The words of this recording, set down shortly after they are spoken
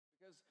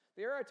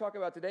The area I talk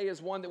about today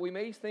is one that we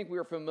may think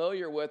we're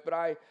familiar with, but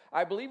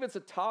I believe it's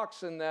a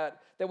toxin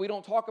that we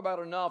don't talk about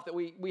enough, that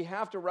we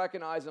have to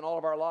recognize in all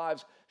of our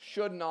lives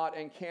should not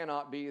and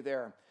cannot be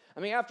there.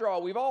 I mean, after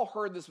all, we've all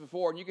heard this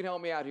before, and you can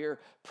help me out here.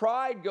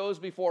 Pride goes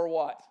before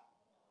what?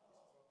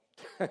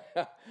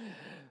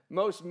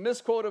 Most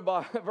misquoted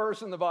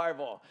verse in the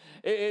Bible.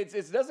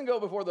 It doesn't go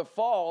before the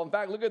fall. In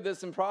fact, look at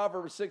this in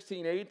Proverbs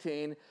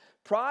 16:18.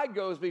 Pride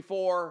goes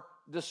before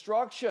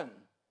destruction,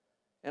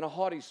 and a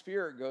haughty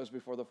spirit goes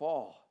before the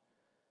fall.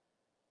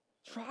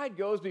 Pride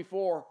goes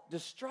before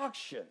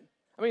destruction.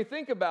 I mean,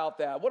 think about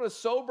that. What a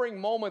sobering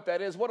moment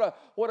that is. What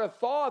a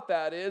thought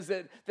that is,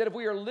 that if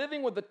we are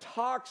living with the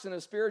toxin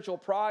of spiritual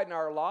pride in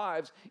our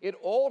lives, it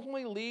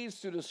ultimately leads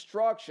to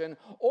destruction,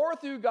 or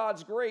through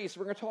God's grace,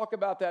 we're going to talk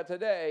about that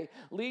today,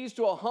 leads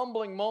to a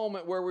humbling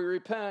moment where we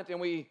repent and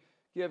we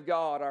give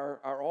God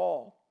our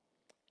all.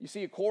 You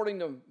see, according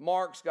to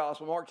Mark's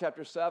gospel, Mark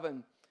chapter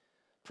 7,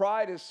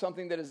 pride is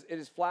something that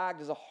is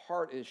flagged as a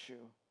heart issue.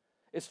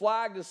 It's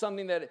flagged as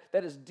something that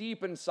is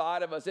deep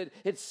inside of us.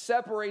 It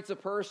separates a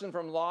person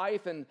from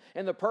life and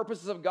the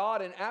purposes of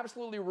God, and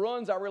absolutely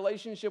ruins our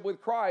relationship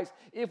with Christ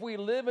if we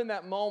live in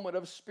that moment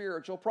of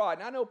spiritual pride.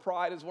 And I know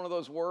pride is one of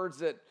those words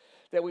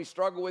that we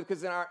struggle with,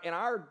 because in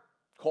our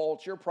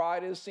culture,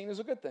 pride is seen as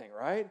a good thing,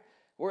 right?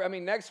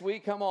 Next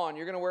week, come on,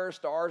 you're going to wear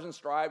stars and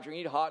stripes, you're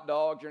going to eat hot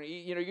dogs, you're going to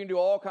eat, you're going to do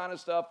all kind of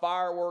stuff,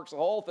 fireworks, the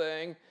whole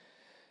thing.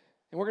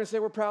 And we're going to say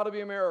we're proud to be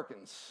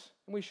Americans,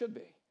 and we should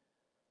be.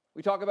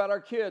 We talk about our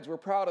kids, we're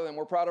proud of them,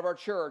 we're proud of our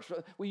church.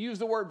 We use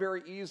the word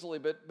very easily,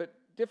 but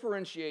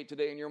differentiate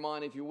today in your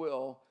mind, if you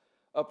will,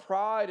 a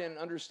pride and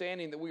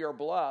understanding that we are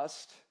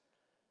blessed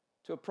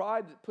to a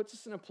pride that puts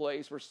us in a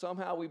place where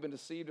somehow we've been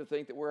deceived to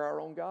think that we're our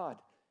own God.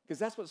 Because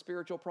that's what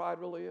spiritual pride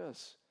really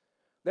is.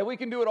 That we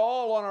can do it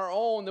all on our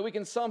own, that we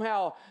can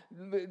somehow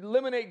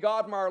eliminate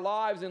God from our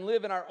lives and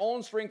live in our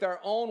own strength,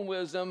 our own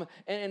wisdom,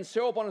 and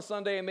show up on a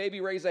Sunday and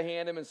maybe raise a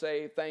hand and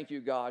say, thank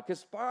you, God.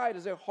 Because pride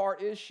is a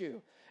heart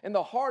issue. And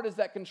the heart is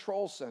that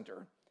control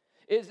center.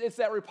 It's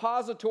that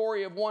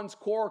repository of one's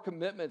core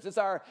commitments. It's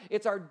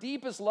our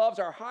deepest loves,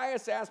 our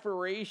highest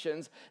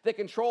aspirations that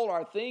control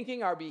our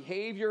thinking, our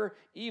behavior,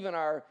 even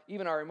our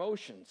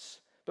emotions.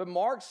 But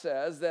Mark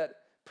says that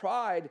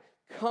pride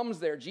comes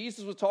there.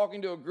 Jesus was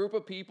talking to a group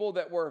of people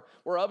that were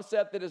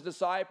upset that his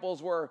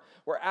disciples were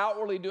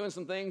outwardly doing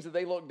some things that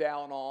they looked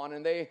down on,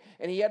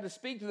 and he had to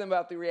speak to them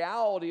about the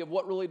reality of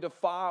what really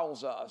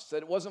defiles us,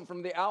 that it wasn't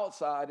from the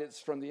outside, it's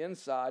from the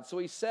inside. So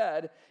he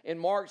said in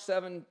Mark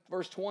 7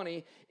 verse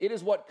 20, it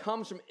is what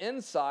comes from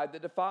inside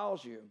that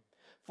defiles you.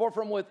 For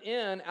from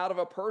within, out of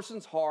a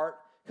person's heart,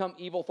 come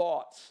evil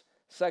thoughts,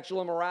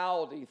 sexual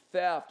immorality,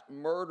 theft,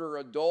 murder,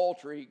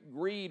 adultery,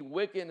 greed,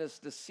 wickedness,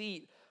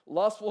 deceit,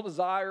 lustful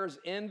desires,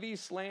 envy,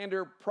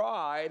 slander,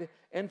 pride,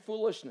 and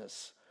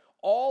foolishness.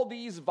 All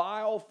these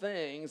vile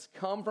things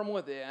come from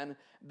within.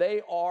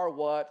 They are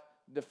what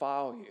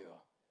defile you.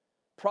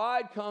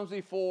 Pride comes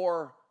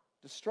before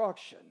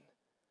destruction.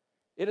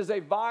 It is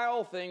a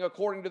vile thing,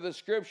 according to the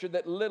scripture,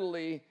 that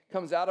literally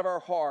comes out of our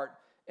heart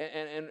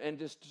and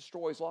just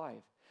destroys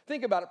life.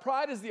 Think about it.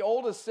 Pride is the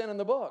oldest sin in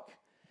the book.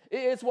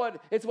 It's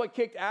what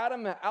kicked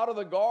Adam out of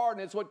the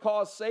garden. It's what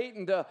caused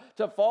Satan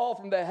to fall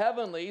from the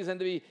heavenlies and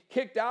to be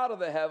kicked out of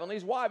the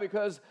heavenlies. Why?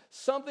 Because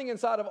something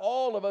inside of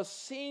all of us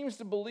seems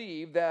to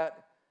believe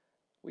that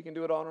we can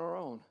do it on our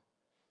own,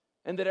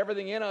 and that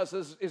everything in us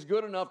is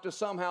good enough to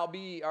somehow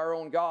be our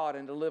own God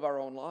and to live our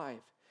own life.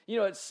 You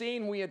know, it's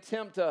seen we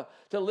attempt to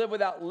live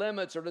without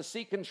limits, or to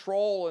seek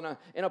control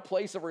in a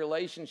place of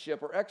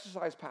relationship, or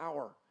exercise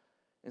power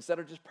instead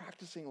of just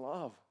practicing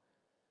love.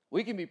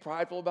 We can be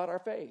prideful about our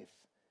faith.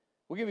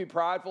 We can be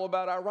prideful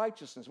about our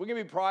righteousness. We can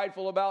be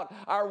prideful about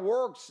our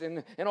works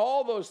and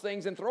all those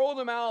things, and throw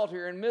them out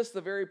here and miss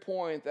the very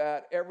point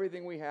that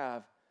everything we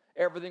have,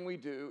 everything we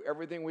do,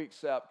 everything we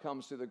accept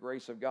comes through the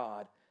grace of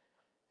God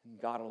and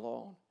God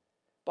alone.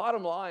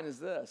 Bottom line is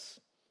this.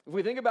 If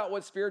we think about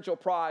what spiritual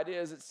pride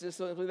is, it's just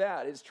simply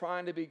that. It's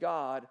trying to be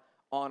God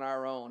on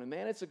our own. And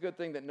man, it's a good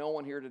thing that no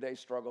one here today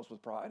struggles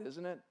with pride,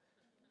 isn't it?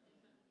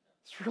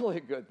 It's really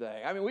a good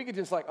thing. I mean, we could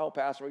just oh,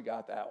 Pastor, we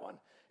got that one.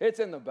 It's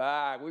in the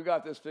bag. We've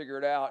got this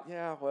figured out.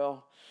 Yeah,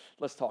 well,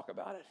 let's talk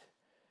about it.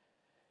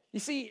 You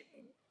see,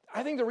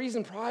 I think the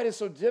reason pride is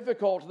so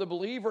difficult to the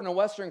believer in a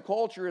Western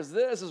culture is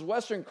this, is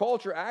Western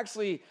culture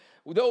actually,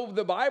 though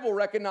the Bible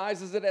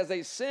recognizes it as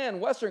a sin,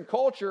 Western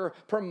culture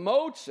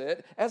promotes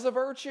it as a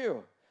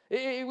virtue.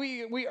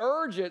 We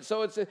urge it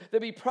so it's to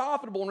be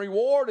profitable and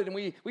rewarded, and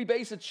we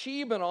base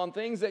achievement on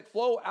things that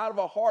flow out of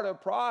a heart of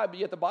pride, but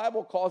yet the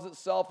Bible calls it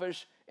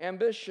selfish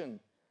ambition.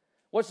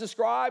 What's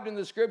described in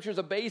the scriptures,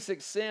 a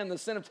basic sin, the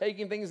sin of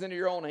taking things into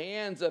your own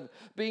hands, of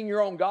being your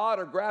own God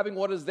or grabbing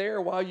what is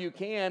there while you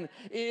can,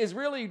 is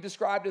really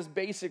described as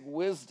basic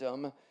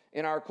wisdom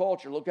in our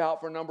culture. Look out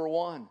for number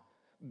one.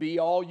 Be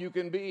all you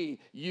can be.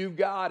 You've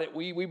got it.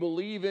 We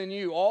believe in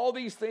you. All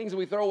these things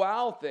we throw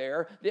out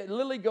there that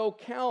literally go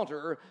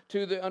counter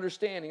to the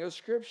understanding of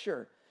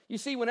Scripture. You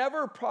see,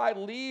 whenever pride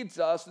leads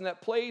us in that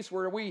place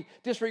where we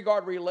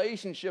disregard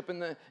relationship in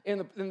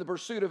the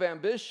pursuit of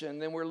ambition,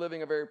 then we're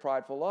living a very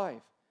prideful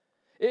life.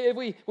 If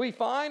we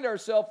find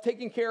ourselves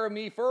taking care of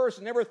me first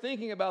and never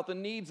thinking about the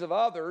needs of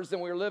others, then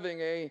we're living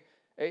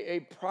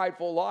a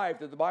prideful life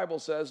that the Bible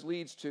says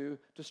leads to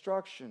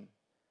destruction.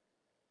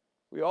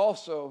 We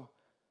also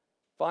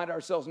find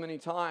ourselves many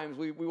times,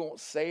 we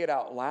won't say it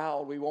out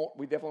loud, we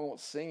definitely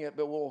won't sing it,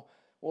 but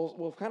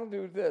we'll kind of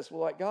do this.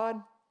 We're like,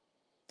 God,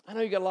 I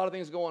know you got a lot of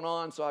things going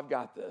on, so I've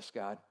got this,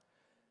 God.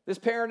 This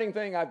parenting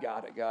thing, I've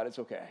got it, God, it's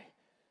okay.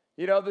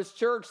 You know, this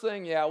church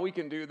thing, yeah, we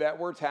can do that.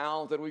 We're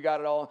talented, we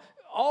got it all.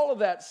 All of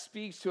that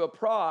speaks to a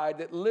pride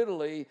that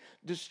literally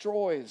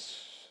destroys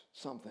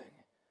something,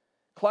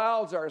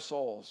 clouds our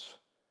souls,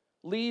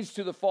 leads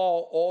to the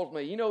fall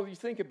ultimately. You know, you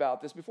think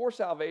about this, before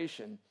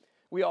salvation,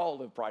 we all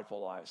live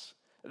prideful lives.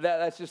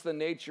 That's just the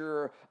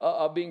nature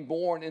of being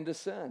born into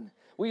sin.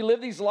 We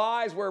live these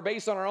lives where,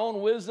 based on our own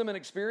wisdom and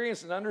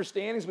experience and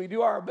understandings, we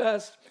do our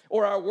best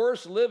or our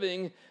worst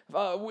living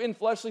in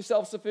fleshly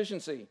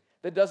self-sufficiency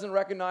that doesn't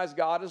recognize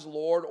God as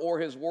Lord or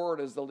His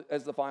Word as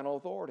the final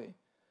authority.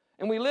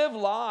 And we live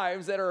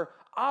lives that are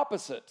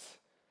opposite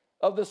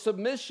of the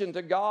submission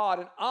to God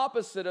and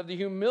opposite of the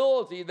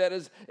humility that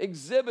is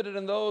exhibited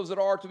in those that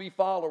are to be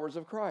followers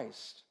of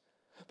Christ.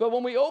 But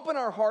when we open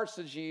our hearts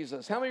to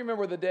Jesus, how many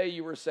remember the day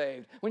you were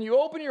saved? When you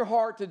open your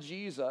heart to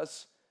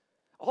Jesus,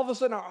 all of a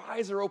sudden our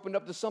eyes are opened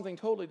up to something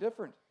totally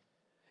different.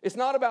 It's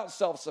not about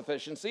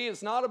self-sufficiency.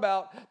 It's not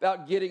about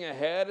getting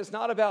ahead. It's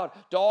not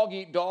about dog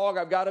eat dog,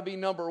 I've got to be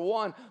number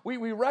one.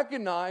 We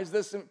recognize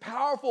this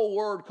powerful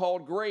word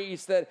called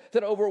grace that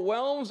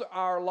overwhelms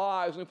our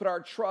lives when we put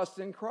our trust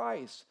in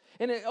Christ.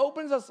 And it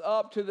opens us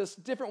up to this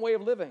different way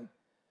of living.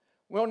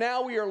 Well,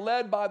 now we are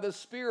led by the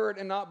Spirit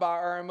and not by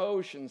our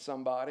emotions,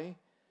 somebody.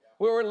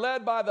 We're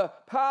led by the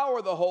power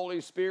of the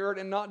Holy Spirit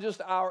and not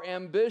just our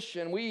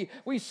ambition. We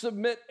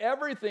submit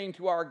everything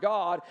to our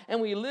God, and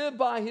we live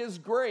by His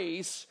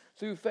grace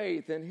through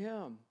faith in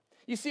Him.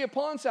 You see,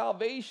 upon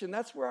salvation,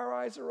 that's where our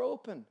eyes are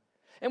open.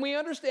 And we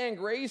understand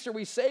grace, or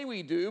we say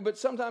we do, but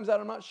sometimes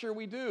I'm not sure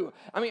we do.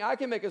 I mean, I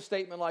can make a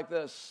statement like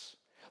this.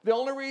 The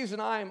only reason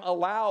I'm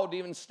allowed to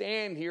even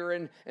stand here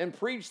and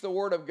preach the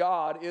Word of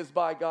God is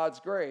by God's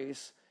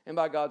grace and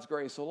by God's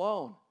grace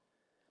alone.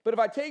 But if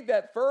I take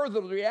that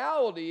further, the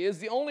reality is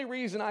the only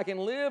reason I can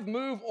live,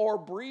 move, or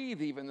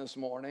breathe even this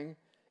morning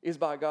is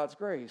by God's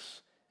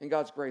grace and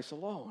God's grace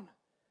alone.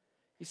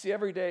 You see,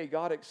 every day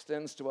God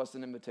extends to us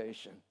an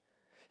invitation.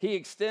 He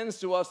extends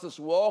to us this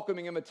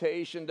welcoming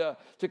invitation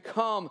to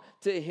come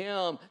to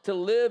Him, to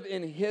live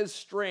in His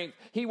strength.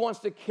 He wants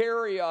to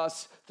carry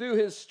us through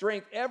His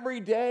strength. Every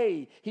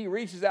day He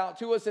reaches out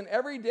to us, and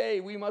every day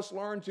we must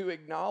learn to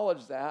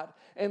acknowledge that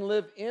and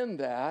live in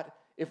that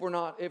if we're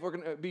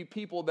going to be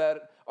people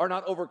that are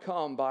not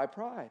overcome by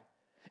pride.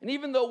 And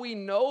even though we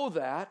know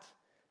that,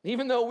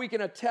 even though we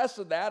can attest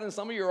to that, and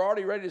some of you are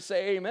already ready to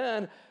say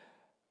amen,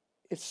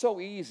 it's so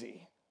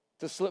easy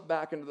to slip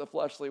back into the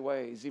fleshly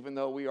ways, even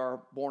though we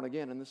are born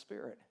again in the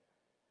Spirit.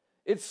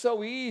 It's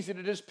so easy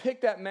to just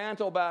pick that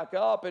mantle back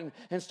up and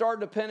start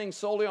depending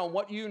solely on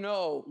what you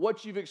know,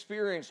 what you've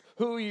experienced,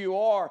 who you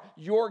are,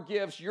 your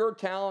gifts, your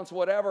talents,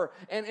 whatever,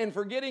 and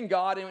forgetting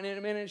God, and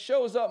it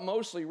shows up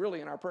mostly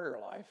really in our prayer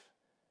life.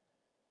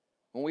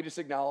 When we just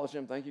acknowledge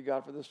Him, thank you,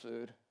 God, for this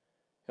food.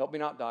 Help me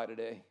not die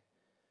today.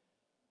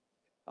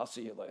 I'll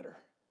see you later.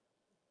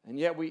 And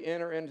yet we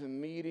enter into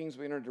meetings,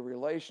 we enter into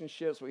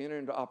relationships, we enter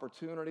into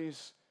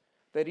opportunities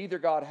that either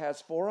God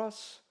has for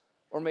us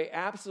or may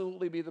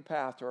absolutely be the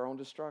path to our own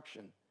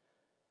destruction.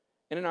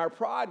 And in our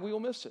pride, we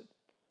will miss it.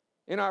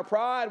 In our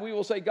pride, we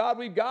will say, God,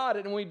 we've got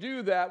it. And when we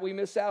do that, we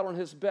miss out on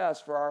His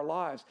best for our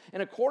lives.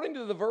 And according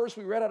to the verse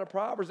we read out of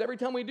Proverbs, every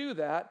time we do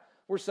that,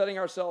 we're setting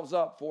ourselves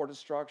up for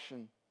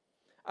destruction.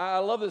 I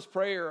love this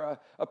prayer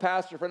a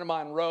pastor friend of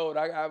mine wrote.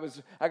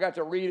 I got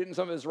to read it in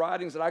some of his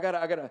writings, and I got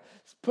to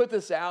put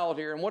this out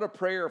here. And what a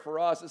prayer for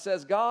us. It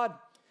says, God,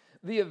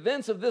 the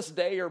events of this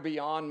day are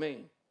beyond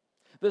me.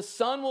 The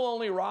sun will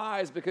only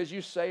rise because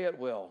you say it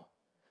will.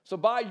 So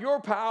by your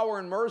power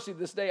and mercy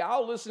this day,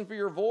 I'll listen for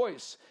your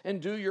voice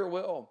and do your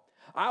will.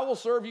 I will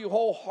serve you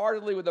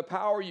wholeheartedly with the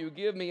power you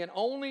give me, and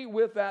only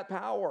with that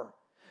power.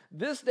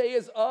 This day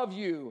is of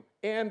you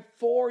and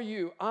for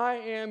you. I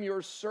am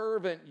your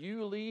servant.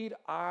 You lead,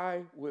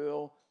 I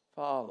will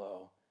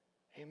follow.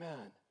 Amen.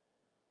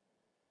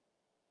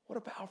 What a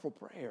powerful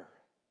prayer.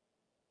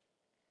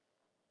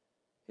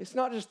 It's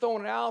not just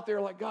throwing it out there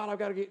like, God, I've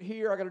got to get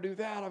here, I've got to do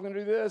that, I'm going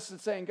to do this.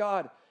 It's saying,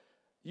 God,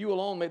 you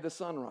alone made the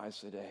sun rise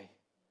today.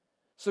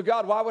 So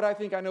God, why would I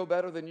think I know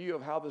better than you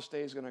of how this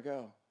day is going to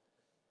go?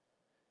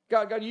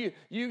 God,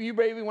 you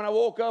baby, when I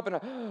woke up and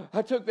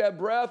I took that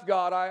breath,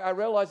 God, I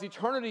realized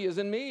eternity is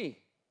in me.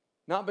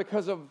 Not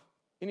because of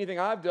anything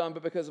I've done,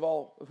 but because of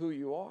all of who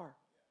you are.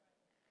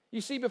 You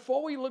see,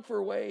 before we look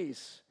for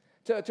ways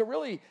to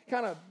really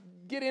kind of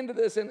get into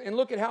this and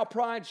look at how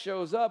pride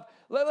shows up,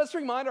 let's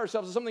remind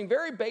ourselves of something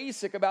very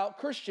basic about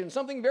Christians,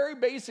 something very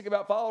basic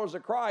about followers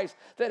of Christ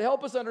that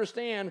help us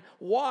understand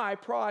why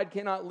pride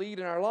cannot lead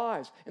in our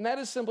lives. And that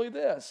is simply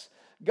this.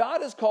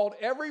 God has called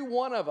every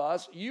one of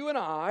us, you and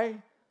I,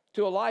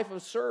 to a life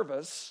of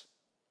service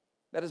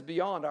that is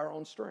beyond our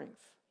own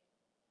strength.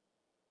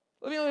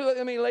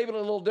 Let me label it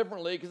a little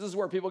differently, because this is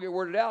where people get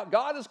worded out.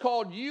 God has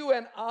called you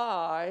and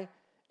I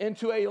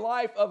into a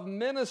life of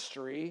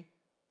ministry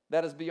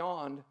that is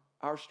beyond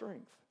our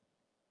strength.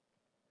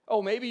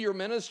 Oh, maybe your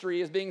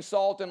ministry is being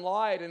salt and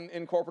light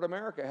in corporate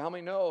America. How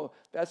many know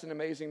that's an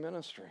amazing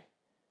ministry?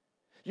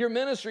 Your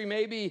ministry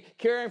may be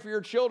caring for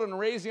your children,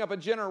 raising up a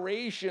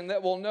generation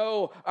that will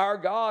know our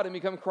God and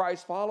become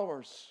Christ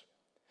followers.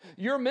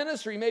 Your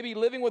ministry may be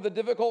living with a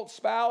difficult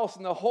spouse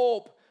in the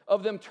hope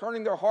of them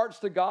turning their hearts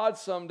to God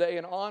someday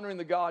and honoring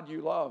the God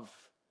you love.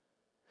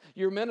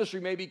 Your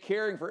ministry may be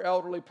caring for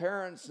elderly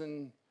parents,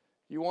 and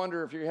you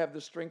wonder if you have the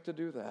strength to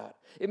do that.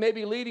 It may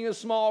be leading a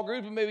small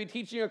group. It may be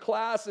teaching a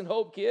class in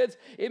Hope Kids.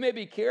 It may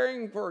be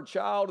caring for a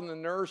child in the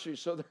nursery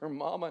so their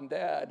mom and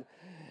dad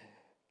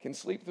can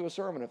sleep through a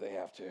sermon if they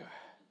have to.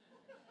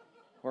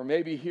 Or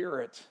maybe hear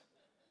it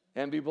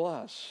and be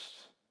blessed.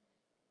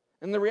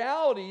 And the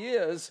reality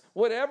is,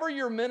 whatever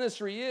your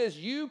ministry is,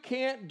 you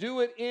can't do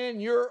it in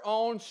your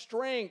own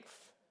strength.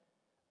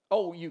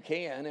 Oh, you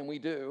can, and we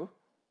do.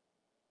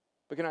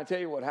 But can I tell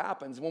you what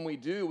happens? When we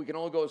do, we can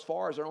only go as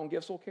far as our own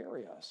gifts will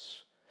carry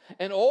us.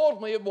 And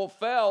ultimately it will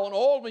fail, and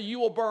ultimately you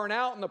will burn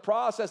out in the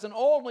process, and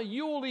ultimately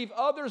you will leave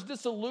others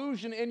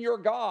disillusioned in your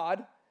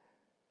God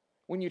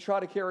when you try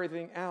to carry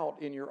everything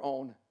out in your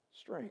own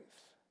strength.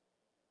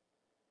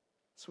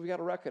 So we got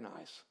to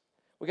recognize.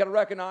 We got to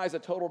recognize a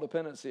total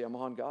dependency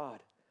upon God.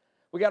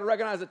 We got to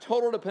recognize a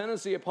total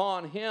dependency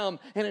upon Him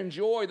and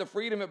enjoy the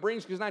freedom it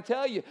brings. Because I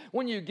tell you,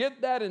 when you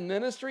get that in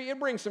ministry, it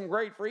brings some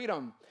great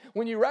freedom.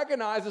 When you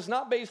recognize it's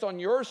not based on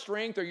your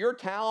strength or your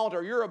talent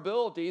or your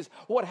abilities,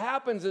 what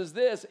happens is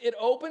this: it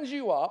opens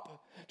you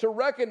up to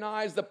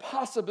recognize the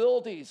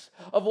possibilities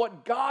of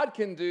what God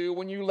can do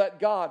when you let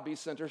God be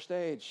center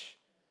stage.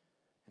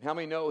 And how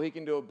many know He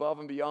can do above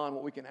and beyond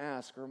what we can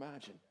ask or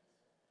imagine?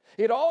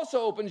 It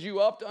also opens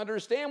you up to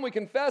understand we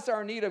confess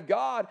our need of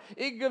God.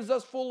 It gives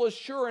us full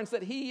assurance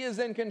that He is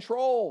in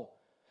control.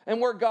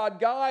 And where God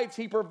guides,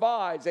 He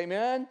provides.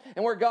 Amen?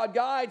 And where God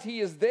guides, He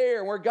is there.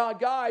 And where God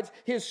guides,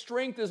 His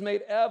strength is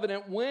made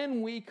evident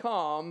when we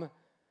come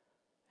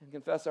and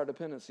confess our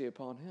dependency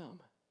upon Him.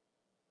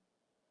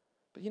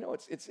 But you know,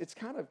 it's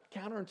kind of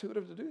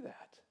counterintuitive to do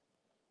that.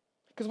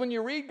 Because when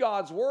you read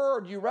God's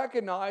Word, you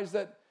recognize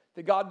that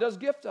God does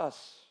gift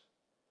us.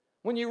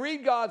 When you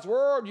read God's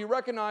Word, you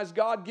recognize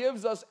God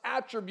gives us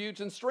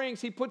attributes and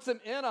strengths. He puts them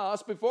in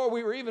us before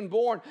we were even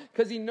born,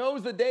 because He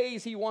knows the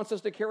days He wants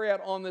us to carry out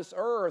on this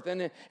earth.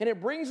 And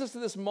it brings us to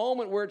this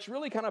moment where it's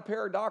really kind of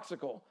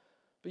paradoxical,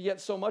 but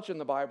yet so much in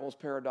the Bible is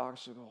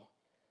paradoxical.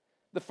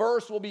 The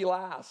first will be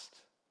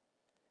last.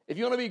 If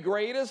you want to be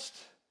greatest,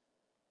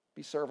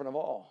 be servant of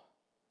all.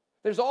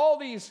 There's all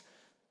these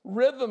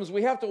rhythms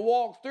we have to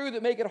walk through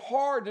that make it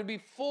hard to be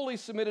fully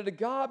submitted to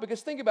God,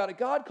 because think about it,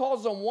 God calls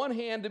us on one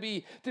hand to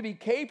be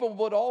capable,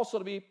 but also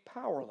to be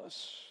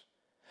powerless,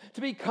 to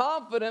be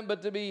confident,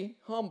 but to be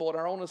humble in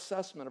our own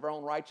assessment of our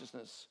own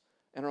righteousness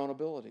and our own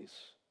abilities.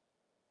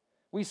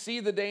 We see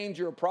the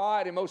danger of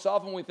pride, and most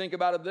often we think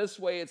about it this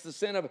way: it's the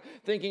sin of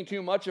thinking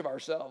too much of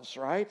ourselves,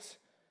 right?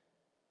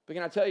 But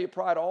can I tell you,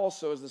 pride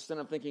also is the sin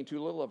of thinking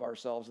too little of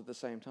ourselves at the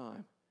same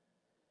time,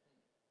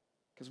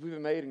 because we've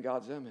been made in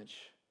God's image.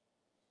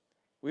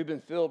 We've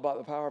been filled by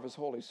the power of His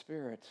Holy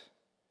Spirit.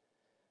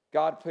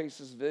 God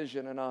places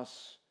vision in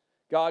us.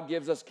 God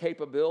gives us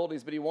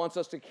capabilities, but He wants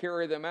us to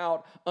carry them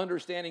out,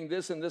 understanding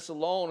this and this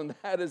alone, and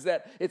that is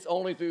that it's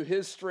only through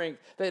His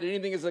strength that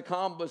anything is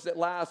accomplished that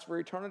lasts for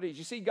eternity.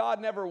 You see, God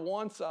never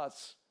wants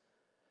us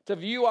to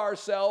view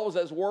ourselves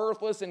as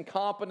worthless,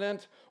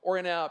 incompetent, or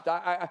inept.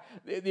 That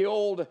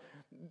old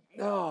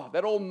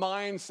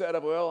mindset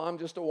of, well, I'm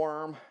just a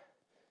worm.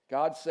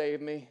 God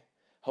saved me.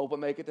 Hope I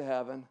make it to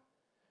heaven.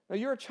 Now,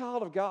 you're a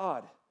child of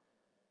God.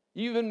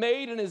 You've been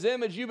made in His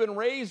image. You've been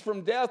raised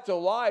from death to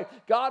life.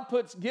 God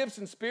puts gifts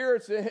and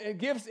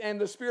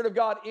the Spirit of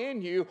God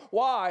in you.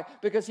 Why?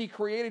 Because He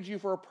created you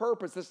for a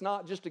purpose that's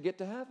not just to get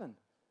to heaven.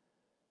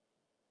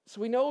 So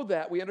we know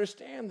that. We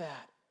understand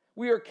that.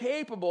 We are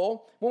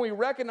capable when we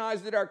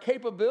recognize that our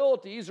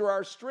capabilities or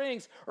our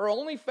strengths are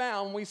only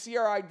found when we see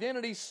our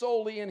identity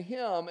solely in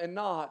Him and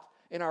not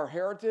in our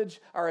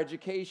heritage, our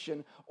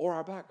education, or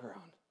our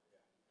background.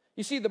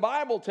 You see, the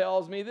Bible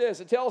tells me this.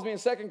 It tells me in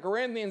 2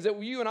 Corinthians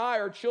that you and I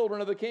are children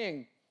of the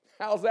King.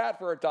 How's that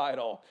for a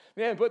title?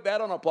 Man, put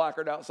that on a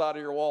placard outside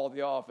of your wall at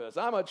the office.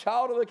 I'm a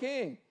child of the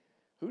King.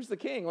 Who's the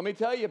King? Let me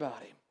tell you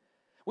about Him.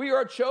 We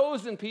are a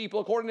chosen people,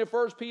 according to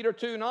 1 Peter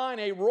 2:9,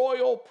 a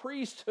royal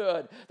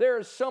priesthood. There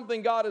is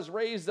something God has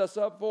raised us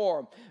up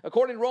for.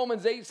 According to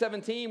Romans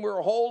 8:17,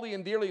 we're holy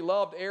and dearly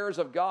loved heirs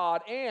of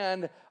God.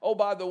 And, oh,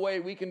 by the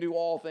way, we can do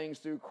all things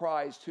through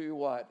Christ who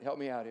what? Help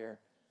me out here.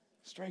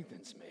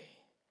 Strengthens me.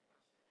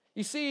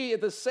 You see,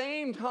 at the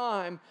same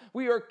time,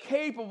 we are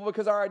capable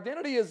because our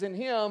identity is in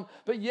Him,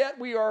 but yet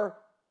we are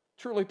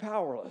truly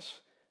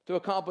powerless to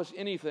accomplish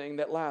anything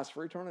that lasts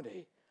for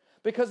eternity.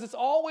 Because it's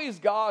always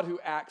God who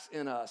acts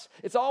in us.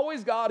 It's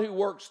always God who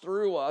works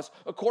through us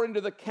according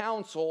to the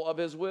counsel of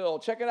His will.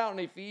 Check it out in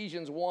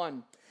Ephesians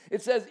 1.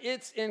 It says,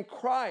 it's in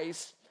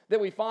Christ that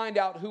we find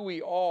out who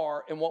we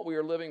are and what we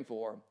are living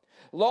for.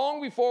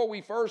 Long before we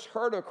first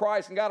heard of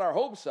Christ and got our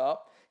hopes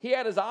up, He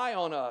had His eye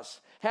on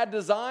us, had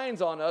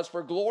designs on us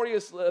for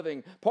glorious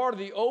living. Part of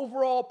the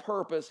overall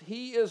purpose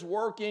He is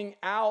working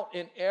out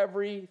in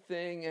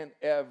everything and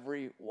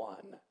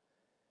everyone.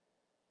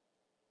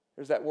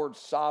 There's that word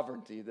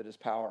sovereignty that is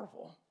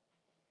powerful.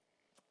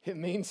 It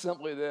means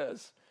simply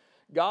this: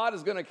 God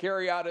is going to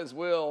carry out His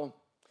will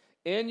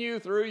in you,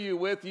 through you,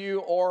 with you,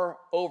 or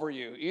over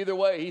you. Either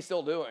way, He's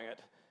still doing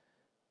it.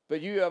 But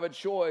you have a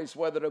choice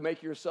whether to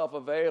make yourself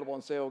available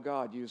and say, oh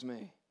God, use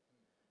me.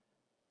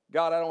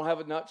 God, I don't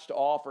have much to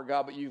offer,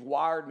 God, but you've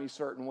wired me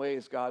certain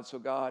ways, God, so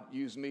God,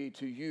 use me.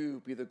 To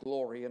you be the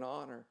glory and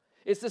honor.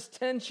 It's this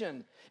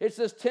tension. It's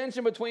this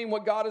tension between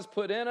what God has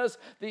put in us,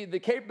 the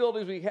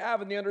capabilities we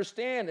have, and the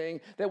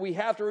understanding that we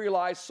have to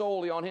rely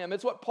solely on Him.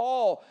 It's what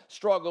Paul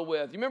struggled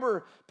with. You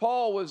remember,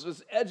 Paul was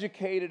this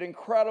educated,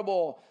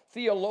 incredible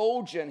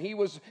theologian. He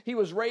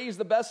was raised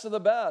the best of the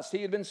best.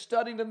 He had been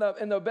studied in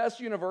the best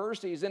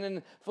universities. And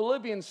in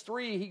Philippians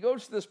 3, he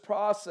goes through this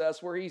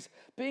process where he's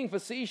being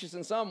facetious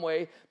in some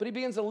way, but he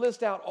begins to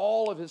list out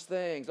all of his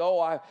things. Oh,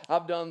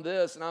 I've done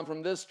this, and I'm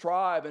from this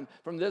tribe, and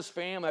from this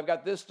family. I've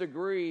got this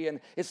degree.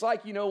 And it's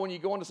like, when you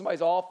go into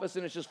somebody's office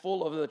and it's just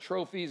full of the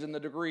trophies and the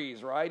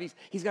degrees, right?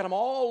 He's got them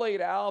all laid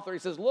out there. He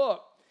says,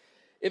 look,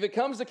 if it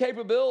comes to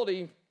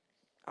capability,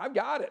 I've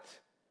got it.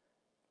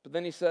 But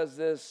then he says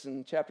this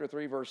in chapter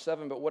 3, verse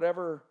 7, but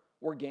whatever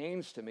were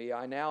gains to me,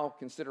 I now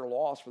consider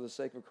loss for the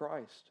sake of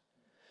Christ.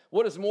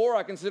 What is more,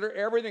 I consider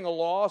everything a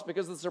loss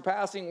because of the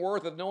surpassing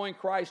worth of knowing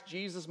Christ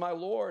Jesus my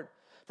Lord,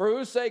 for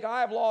whose sake I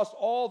have lost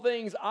all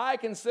things. I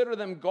consider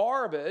them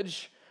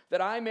garbage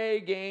that I may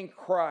gain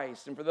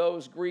Christ. And for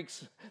those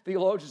Greeks,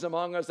 theologians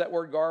among us, that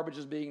word garbage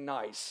is being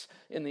nice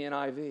in the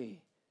NIV.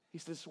 He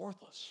says it's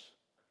worthless.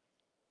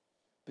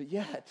 But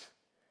yet,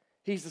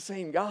 He's the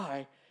same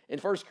guy. In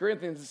 1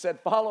 Corinthians, it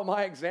said, follow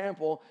my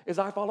example as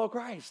I follow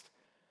Christ.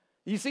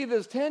 You see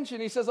this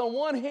tension. He says, on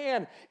one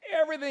hand,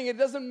 everything, it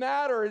doesn't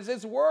matter.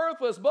 It's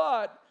worthless,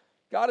 but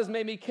God has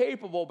made me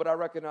capable, but I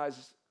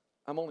recognize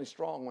I'm only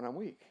strong when I'm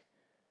weak.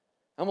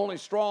 I'm only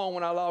strong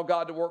when I allow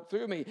God to work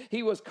through me.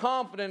 He was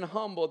confident and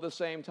humble at the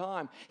same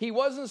time. He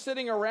wasn't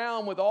sitting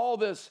around with all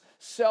this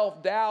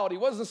self-doubt. He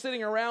wasn't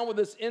sitting around with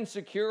this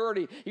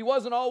insecurity. He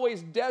wasn't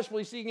always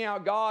desperately seeking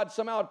out God,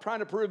 somehow trying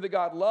to prove that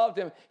God loved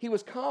him. He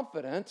was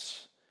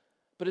confident,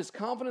 but his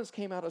confidence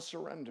came out of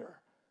surrender,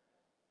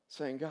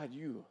 saying, God,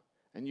 you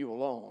and you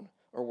alone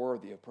are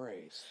worthy of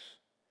praise.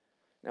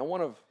 Now, one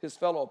of his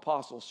fellow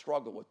apostles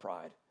struggled with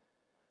pride.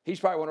 He's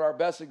probably one of our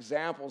best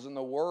examples in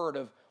the Word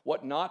of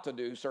what not to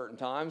do certain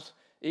times,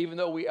 even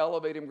though we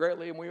elevate him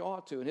greatly, and we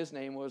ought to. And his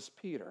name was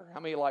Peter. How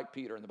many like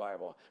Peter in the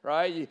Bible,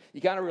 right?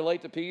 You kind of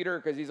relate to Peter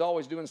because he's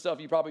always doing stuff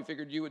you probably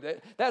figured you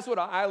would. That's what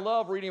I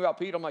love reading about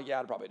Peter. I'm like, yeah,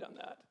 I'd probably done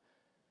that.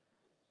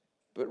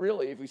 But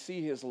really, if we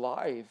see his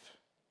life,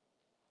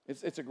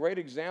 it's a great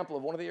example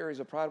of one of the areas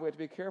of pride we have to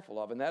be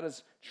careful of, and that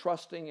is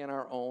trusting in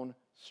our own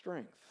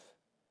strength.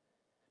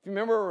 If you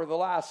remember the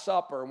Last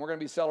Supper, and we're going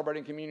to be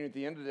celebrating communion at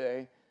the end of the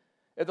day,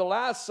 at the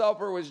Last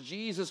Supper, was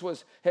Jesus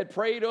had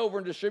prayed over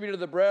and distributed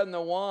the bread and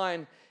the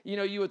wine.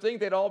 You would think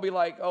they'd all be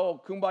like,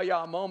 oh,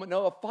 kumbaya moment.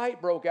 No, a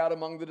fight broke out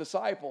among the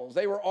disciples.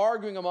 They were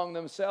arguing among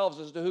themselves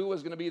as to who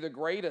was going to be the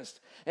greatest.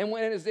 And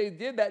as they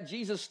did that,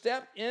 Jesus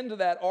stepped into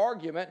that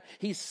argument.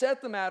 He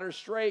set the matter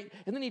straight.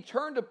 And then he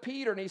turned to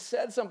Peter and he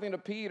said something to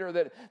Peter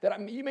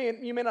that you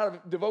may not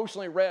have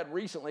devotionally read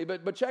recently,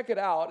 but check it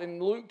out.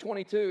 In Luke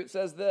 22, it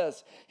says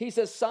this. He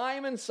says,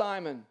 Simon,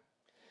 Simon,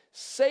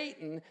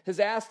 Satan has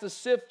asked to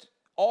sift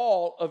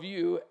all of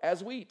you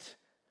as wheat.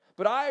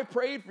 But I have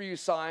prayed for you,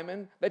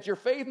 Simon, that your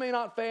faith may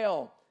not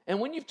fail. And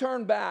when you've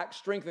turned back,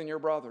 strengthen your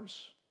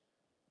brothers.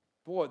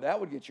 Boy, that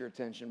would get your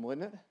attention,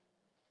 wouldn't it?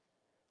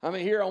 I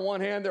mean, here on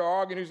one hand, they're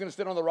arguing who's going to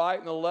sit on the right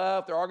and the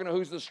left. They're arguing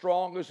who's the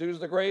strongest, who's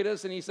the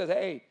greatest. And he says,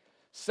 hey,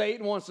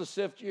 Satan wants to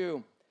sift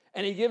you.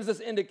 And he gives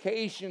this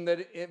indication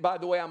that, by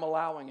the way, I'm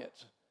allowing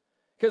it.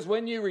 Because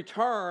when you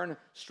return,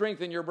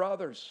 strengthen your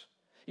brothers.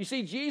 You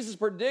see, Jesus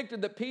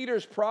predicted that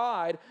Peter's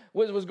pride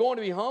was going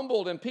to be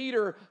humbled, and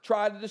Peter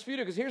tried to dispute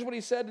it. Because here's what he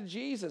said to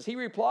Jesus. He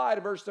replied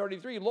in verse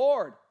 33,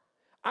 Lord,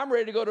 I'm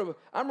ready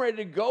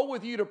to go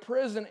with you to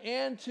prison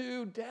and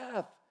to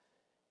death.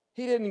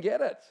 He didn't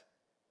get it.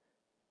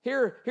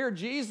 Here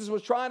Jesus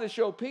was trying to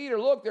show Peter,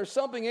 look, there's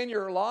something in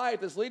your life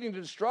that's leading to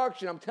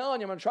destruction. I'm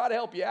telling you, I'm going to try to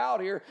help you out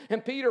here.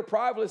 And Peter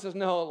privately says,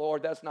 no,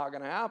 Lord, that's not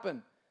going to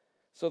happen.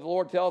 So the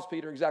Lord tells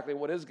Peter exactly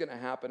what is going to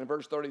happen. In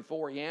verse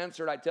 34, he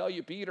answered, I tell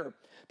you, Peter,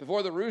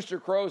 before the rooster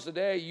crows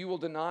today, you will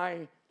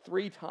deny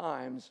 3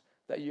 times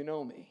that you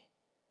know me.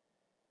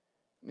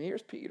 I mean,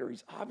 here's Peter.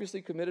 He's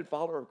obviously a committed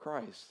follower of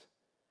Christ.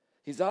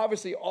 He's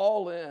obviously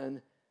all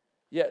in.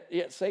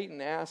 Yet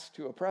Satan asked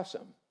to oppress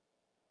him.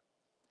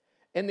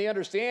 And the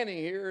understanding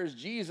here is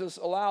Jesus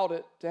allowed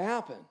it to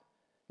happen.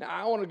 Now,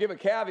 I want to give a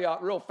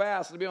caveat real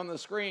fast. It'll be on the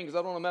screen because I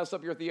don't want to mess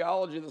up your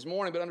theology this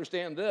morning, but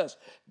understand this.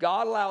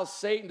 God allows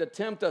Satan to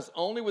tempt us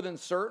only within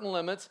certain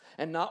limits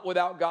and not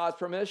without God's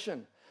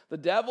permission. The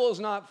devil is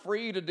not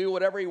free to do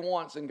whatever he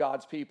wants in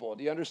God's people.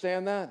 Do you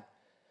understand that?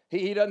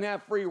 He doesn't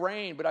have free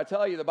reign, but I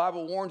tell you, the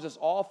Bible warns us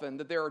often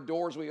that there are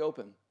doors we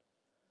open.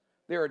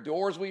 There are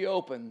doors we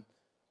open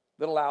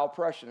that allow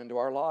oppression into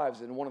our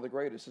lives, and one of the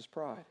greatest is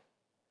pride.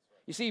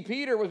 You see,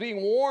 Peter was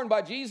being warned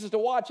by Jesus to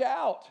watch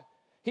out.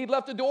 He'd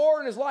left a door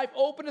in his life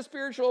open to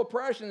spiritual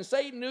oppression, and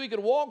Satan knew he could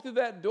walk through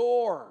that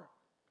door.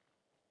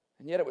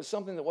 And yet it was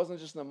something that wasn't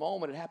just in the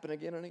moment. It happened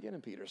again and again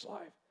in Peter's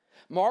life.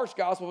 Mark's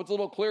gospel puts a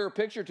little clearer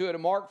picture to it.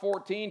 In Mark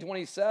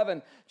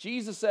 14:27,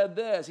 Jesus said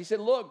this. He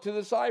said, look, to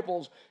the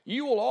disciples,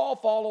 you will all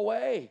fall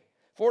away.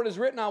 For it is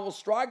written, I will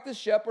strike the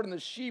shepherd and the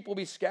sheep will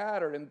be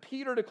scattered. And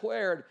Peter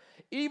declared,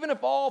 even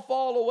if all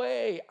fall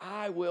away,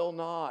 I will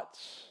not.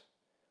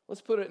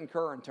 Let's put it in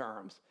current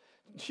terms.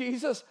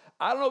 Jesus,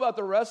 I don't know about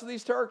the rest of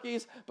these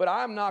turkeys, but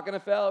I'm not going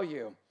to fail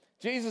you.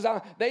 Jesus,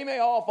 they may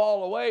all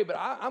fall away, but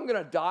I'm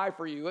going to die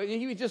for you.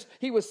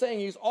 He was saying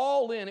he's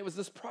all in. It was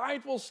this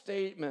prideful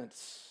statement.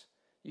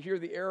 You hear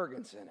the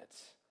arrogance in it.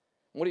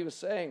 What he was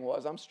saying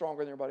was, I'm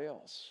stronger than everybody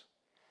else.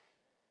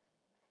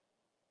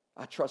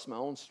 I trust my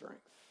own strength.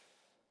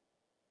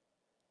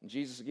 And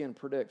Jesus again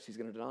predicts he's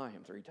going to deny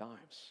him 3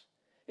 times.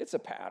 It's a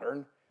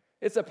pattern.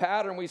 It's a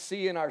pattern we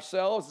see in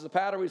ourselves. It's a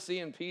pattern we see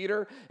in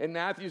Peter. In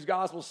Matthew's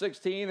Gospel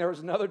 16, there was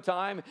another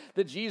time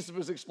that Jesus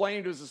was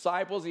explaining to his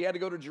disciples he had to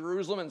go to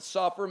Jerusalem and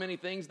suffer many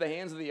things at the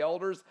hands of the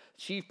elders,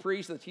 chief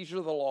priests, and the teachers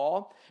of the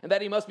law, and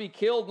that he must be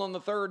killed and on the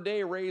 3rd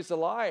day raised to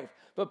life.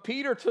 But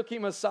Peter took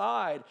him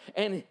aside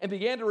and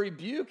began to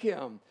rebuke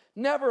him.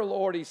 Never,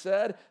 Lord, he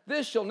said,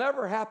 this shall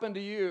never happen to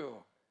you.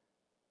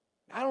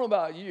 I don't know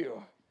about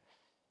you.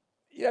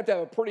 You'd have to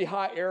have a pretty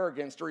high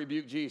arrogance to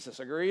rebuke Jesus,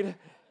 agreed?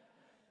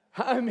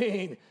 I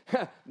mean,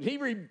 he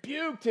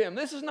rebuked him.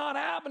 This is not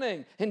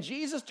happening. And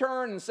Jesus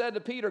turned and said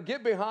to Peter,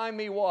 get behind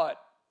me what?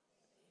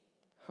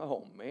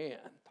 Oh, man,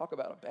 talk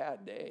about a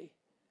bad day.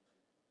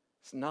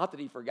 It's not that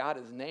he forgot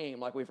his name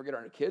like we forget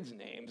our kids'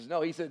 names.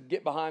 No, he said,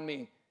 get behind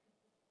me,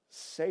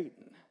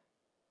 Satan.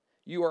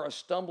 You are a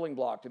stumbling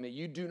block to me.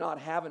 You do not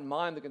have in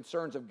mind the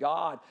concerns of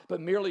God,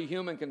 but merely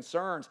human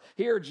concerns.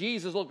 Here,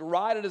 Jesus looked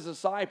right at his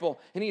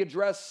disciple, and he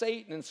addressed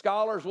Satan. And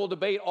scholars will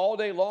debate all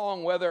day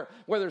long whether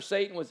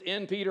Satan was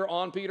in Peter,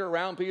 on Peter,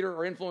 around Peter,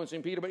 or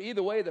influencing Peter. But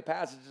either way, the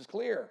passage is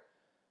clear.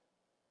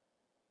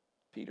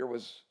 Peter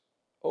was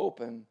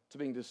open to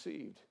being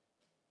deceived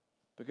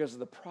because of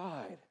the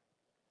pride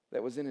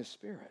that was in his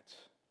spirit.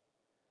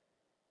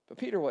 But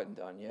Peter wasn't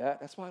done yet.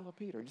 That's why I love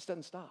Peter. He just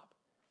doesn't stop.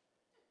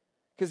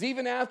 Because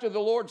even after the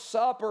Lord's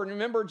Supper, and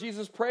remember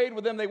Jesus prayed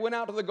with them, they went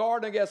out to the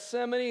Garden of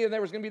Gethsemane, and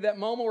there was going to be that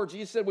moment where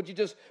Jesus said, would you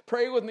just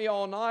pray with me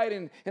all night?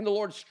 And the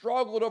Lord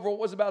struggled over what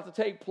was about to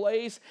take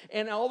place,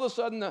 and all of a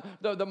sudden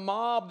the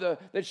mob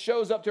that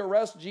shows up to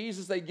arrest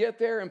Jesus, they get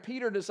there, and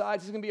Peter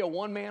decides he's going to be a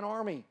one-man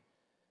army.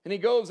 And he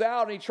goes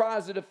out and he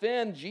tries to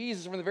defend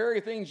Jesus from the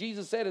very thing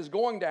Jesus said is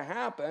going to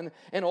happen,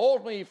 and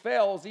ultimately he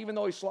fails, even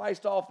though he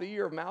sliced off the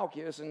ear of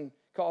Malchus and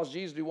caused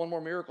Jesus to do one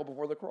more miracle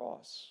before the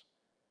cross.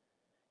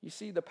 You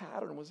see, the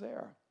pattern was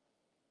there.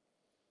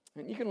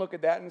 And you can look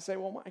at that and say,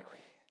 well, Mike,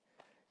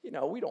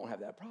 we don't have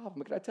that problem.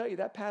 But can I tell you,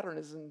 that pattern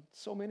is in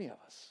so many of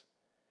us.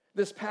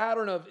 This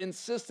pattern of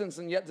insistence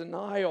and yet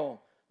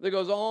denial that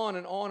goes on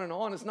and on and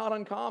on. It's not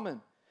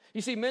uncommon.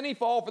 You see, many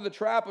fall for the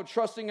trap of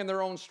trusting in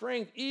their own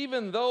strength,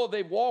 even though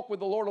they've walked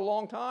with the Lord a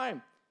long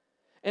time.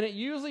 And it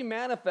usually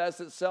manifests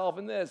itself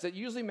in this. It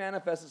usually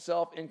manifests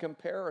itself in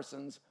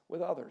comparisons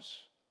with others.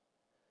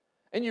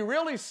 And you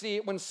really see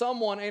it when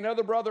someone,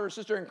 another brother or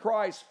sister in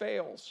Christ,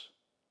 fails.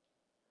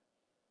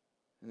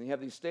 And you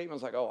have these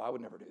statements like, oh, I would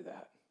never do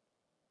that.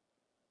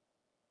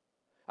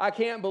 I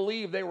can't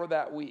believe they were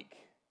that weak.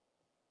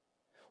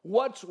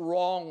 What's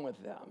wrong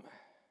with them?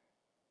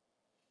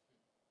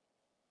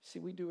 See,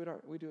 we do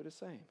it the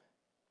same.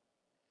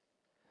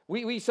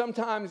 We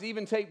sometimes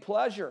even take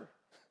pleasure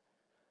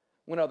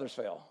when others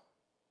fail,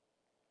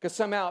 because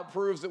somehow it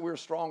proves that we're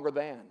stronger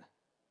than.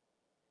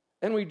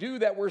 And we do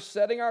that, we're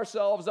setting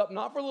ourselves up,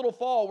 not for a little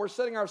fall, we're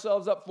setting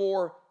ourselves up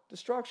for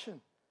destruction.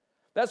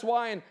 That's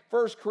why in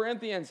 1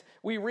 Corinthians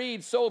we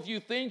read, so if you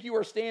think you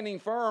are standing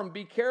firm,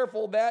 be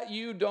careful that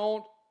you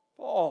don't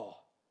fall.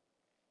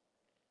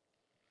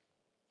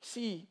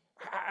 See,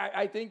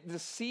 I think the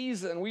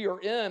season we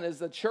are in as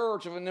the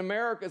church in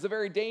America is a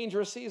very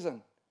dangerous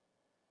season.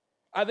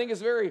 I think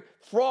it's very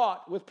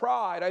fraught with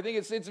pride. I think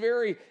it's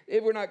very,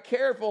 if we're not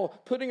careful,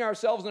 putting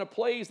ourselves in a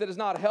place that is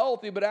not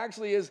healthy, but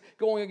actually is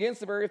going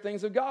against the very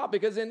things of God.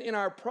 Because in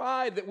our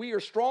pride that we are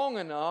strong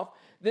enough,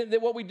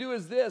 that what we do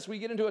is this. We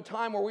get into a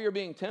time where we are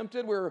being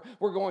tempted. We're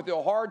going through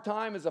a hard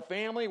time as a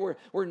family.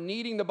 We're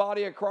needing the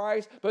body of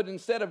Christ. But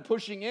instead of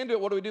pushing into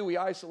it, what do? We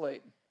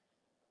isolate.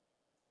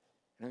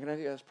 And I'm going to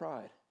tell you, that's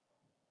pride.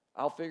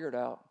 I'll figure it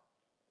out.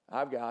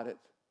 I've got it.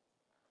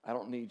 I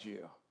don't need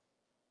you.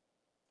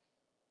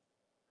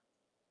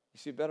 You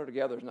see, Better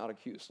Together is not a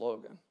cute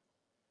slogan.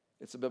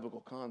 It's a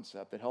biblical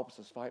concept that helps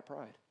us fight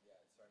pride.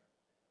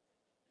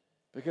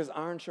 Because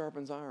iron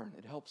sharpens iron.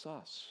 It helps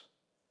us.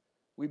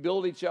 We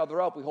build each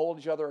other up. We hold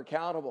each other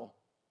accountable.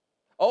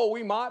 Oh,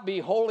 we might be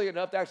holy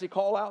enough to actually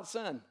call out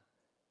sin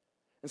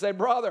and say,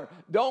 brother,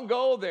 don't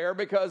go there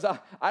because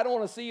I don't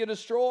want to see you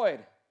destroyed.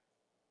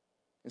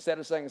 Instead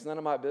of saying, it's none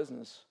of my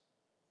business.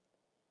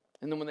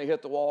 And then when they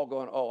hit the wall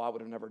going, oh, I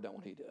would have never done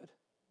what he did.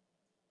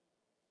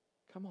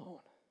 Come on.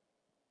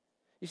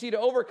 You see, to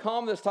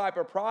overcome this type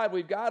of pride,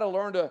 we've got to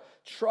learn to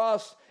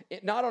trust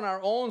not on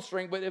our own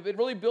strength, but if it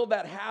really build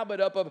that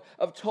habit up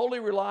of totally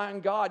relying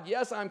on God.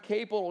 Yes, I'm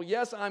capable.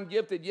 Yes, I'm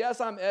gifted.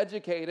 Yes, I'm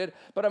educated.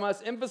 But I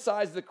must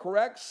emphasize the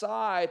correct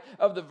side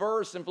of the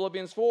verse in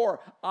Philippians 4.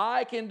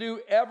 I can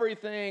do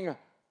everything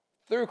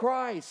through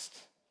Christ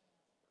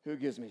who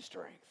gives me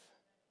strength.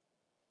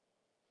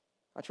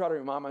 I try to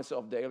remind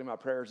myself daily in my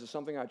prayers. It's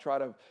something I try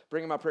to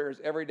bring in my prayers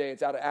every day.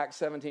 It's out of Acts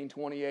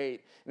 17:28.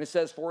 And it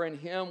says, for in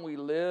him we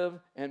live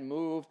and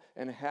move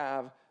and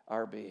have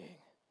our being.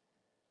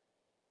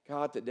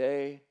 God,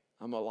 today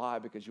I'm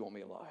alive because you want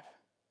me alive.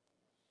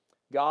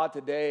 God,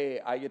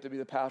 today I get to be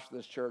the pastor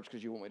of this church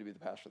because you want me to be the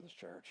pastor of this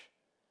church.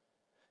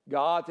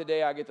 God,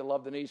 today I get to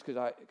love Denise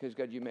because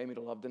God, you made me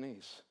to love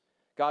Denise.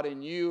 God,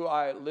 in you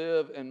I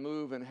live and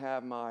move and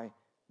have my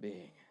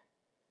being.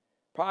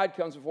 Pride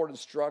comes before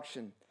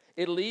destruction.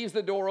 It leaves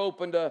the door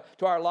open to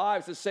our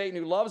lives to Satan,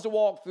 who loves to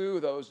walk through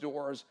those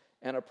doors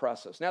and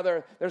oppress us. Now,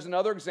 there's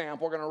another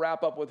example. We're going to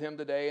wrap up with him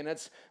today, and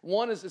it's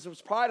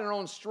pride in our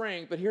own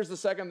strength, but here's the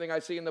second thing I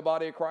see in the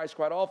body of Christ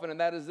quite often, and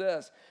that is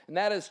this, and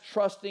that is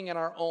trusting in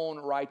our own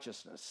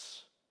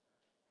righteousness.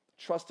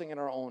 Trusting in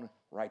our own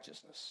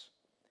righteousness.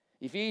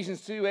 Ephesians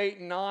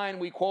 2:8-9,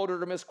 we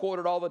quoted or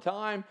misquoted all the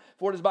time.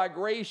 For it is by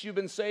grace you've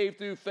been saved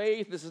through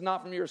faith. This is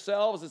not from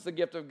yourselves, it's the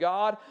gift of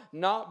God,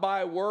 not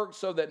by works,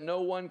 so that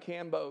no one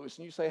can boast.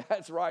 And you say,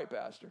 that's right,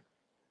 Pastor.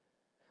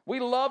 We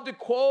love to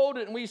quote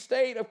it and we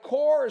state, of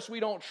course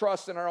we don't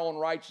trust in our own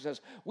righteousness.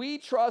 We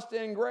trust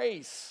in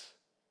grace.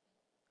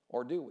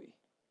 Or do we?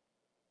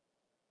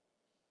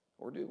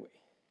 Or do we?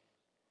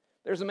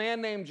 There's a man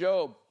named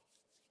Job.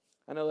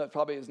 I know that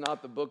probably is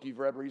not the book you've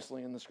read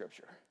recently in the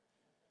scripture.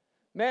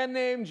 Man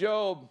named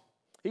Job.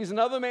 He's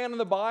another man in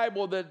the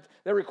Bible that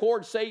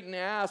records Satan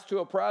asked to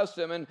oppress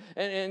him.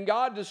 And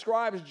God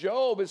describes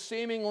Job as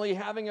seemingly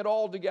having it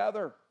all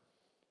together.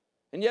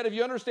 And yet if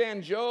you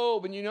understand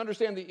Job and you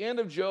understand the end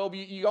of Job,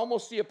 you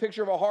almost see a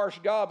picture of a harsh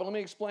God. But let me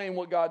explain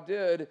what God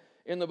did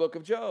in the book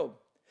of Job.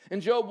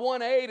 In Job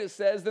 1:8 it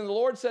says, then the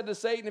Lord said to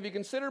Satan, have you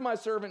considered my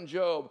servant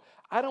Job?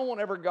 I don't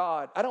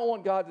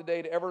want God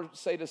today to ever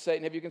say to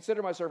Satan, have you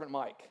considered my servant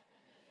Mike?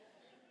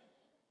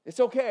 It's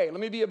okay.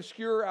 Let me be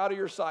obscure out of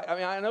your sight. I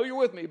mean, I know you're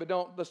with me, but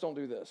let's don't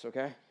do this,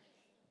 okay?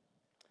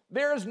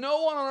 There is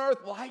no one on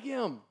earth like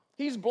him.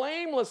 He's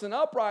blameless and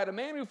upright, a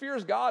man who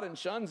fears God and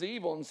shuns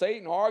evil. And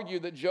Satan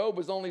argued that Job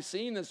was only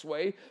seen this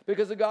way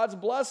because of God's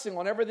blessing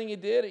on everything he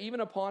did, even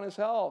upon his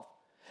health.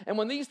 And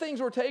when these things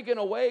were taken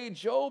away,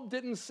 Job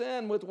didn't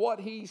sin with what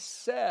he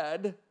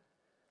said,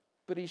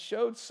 but he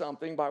showed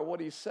something by what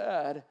he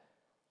said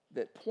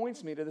that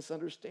points me to this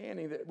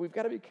understanding that we've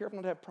got to be careful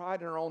not to have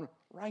pride in our own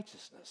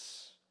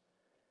righteousness.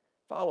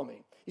 Follow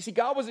me. You see,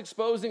 God was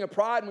exposing a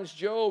pride in which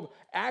Job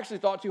actually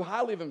thought too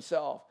highly of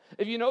himself.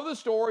 If you know the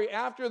story,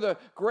 after the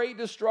great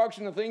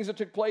destruction, the things that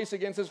took place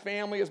against his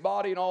family, his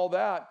body, and all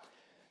that,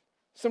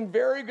 some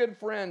very good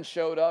friends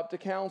showed up to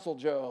counsel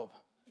Job.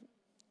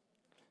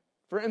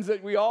 Friends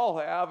that we all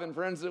have and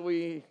friends that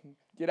we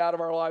get out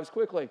of our lives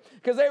quickly.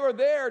 Because they were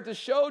there to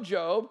show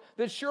Job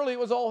that surely it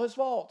was all his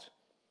fault.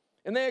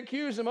 And they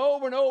accused him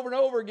over and over and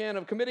over again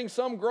of committing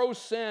some gross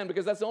sin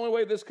because that's the only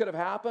way this could have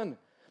happened.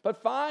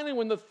 But finally,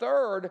 when the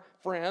third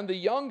friend, the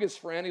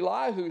youngest friend,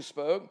 Elihu,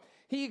 spoke,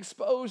 he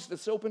exposed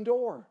this open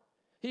door.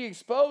 He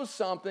exposed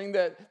something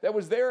that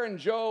was there in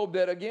Job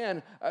that,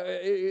 again,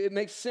 it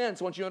makes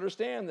sense once you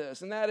understand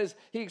this. And that is,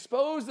 he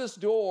exposed this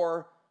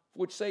door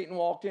which Satan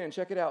walked in.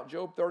 Check it out,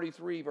 Job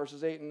 33,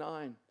 verses 8 and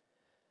 9.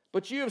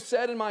 But you have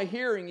said in my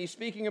hearing, he's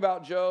speaking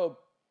about Job,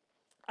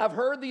 I've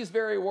heard these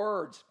very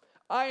words.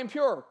 I am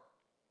pure.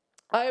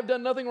 I have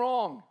done nothing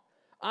wrong.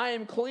 I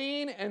am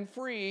clean and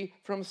free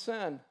from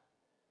sin.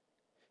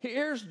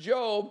 Here's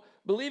Job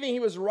believing he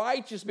was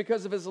righteous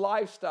because of his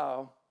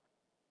lifestyle,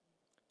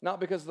 not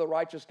because of the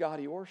righteous God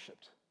he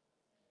worshiped.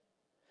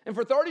 And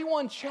for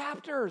 31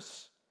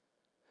 chapters,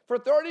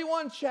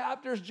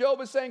 Job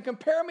is saying,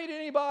 compare me to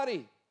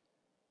anybody.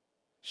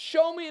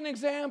 Show me an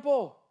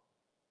example.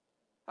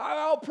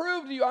 I'll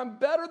prove to you I'm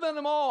better than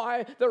them all.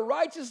 The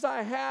righteousness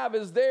I have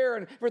is there.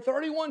 And for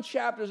 31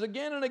 chapters,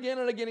 again and again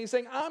and again, he's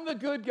saying, I'm the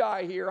good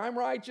guy here. I'm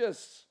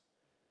righteous.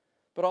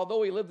 But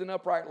although he lived an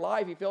upright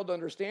life, he failed to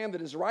understand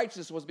that his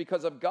righteousness was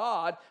because of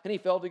God, and he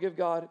failed to give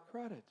God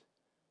credit.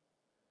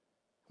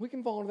 We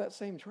can fall into that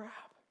same trap.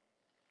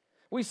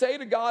 We say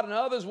to God and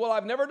others, well,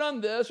 I've never done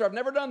this or I've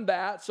never done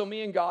that, so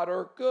me and God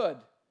are good.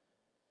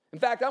 In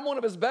fact, I'm one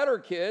of his better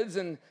kids,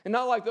 and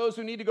not like those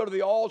who need to go to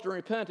the altar and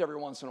repent every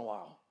once in a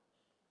while.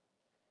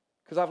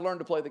 Because I've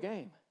learned to play the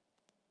game.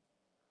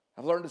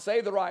 I've learned to say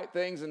the right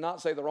things and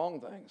not say the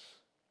wrong things.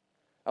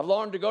 I've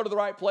learned to go to the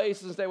right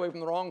places and stay away from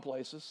the wrong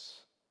places.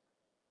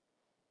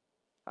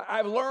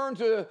 I've learned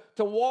to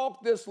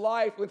walk this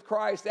life with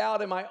Christ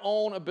out in my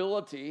own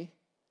ability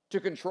to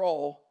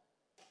control.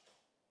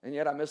 And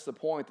yet I miss the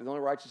point that the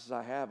only righteousness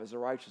I have is the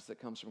righteousness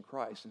that comes from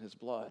Christ and his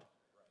blood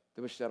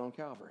that was shed on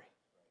Calvary.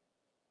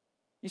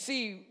 You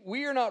see,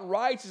 we are not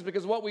righteous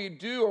because of what we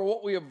do or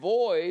what we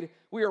avoid.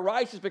 We are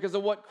righteous because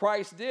of what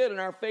Christ did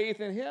and our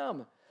faith in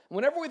him.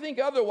 Whenever we think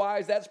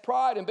otherwise, that's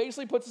pride and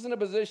basically puts us in a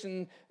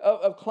position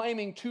of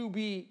claiming to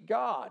be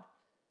God.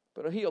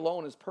 But he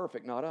alone is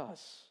perfect, not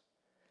us.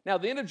 Now,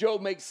 the end of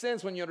Job makes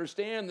sense when you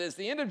understand this.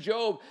 The end of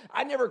Job,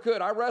 I never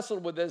could. I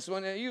wrestled with this.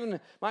 When even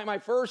my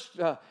first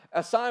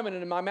assignment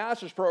in my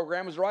master's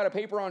program was to write a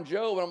paper on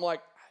Job, and I'm like,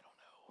 I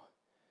don't know.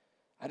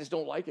 I just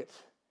don't like it.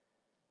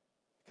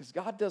 Because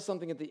God does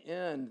something at the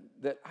end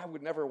that I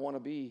would never want to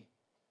be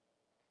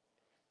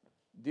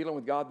dealing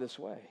with God this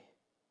way.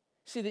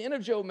 See, the end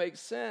of Job makes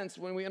sense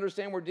when we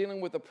understand we're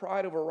dealing with the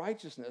pride over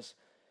righteousness.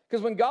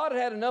 Because when God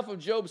had enough of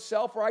Job's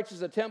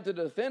self-righteous attempt to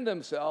defend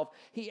himself,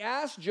 he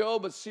asked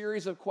Job a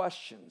series of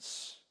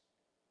questions.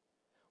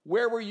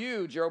 Where were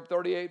you, Job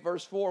 38,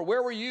 verse 4?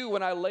 Where were you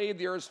when I laid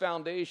the earth's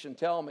foundation?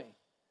 Tell me,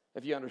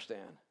 if you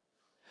understand.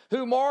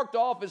 Who marked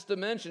off its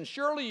dimensions?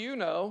 Surely you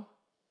know.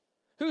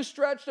 Who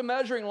stretched a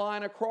measuring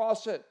line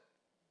across it?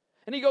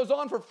 And he goes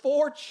on for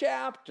 4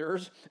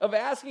 chapters of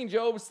asking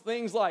Job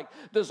things like,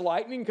 does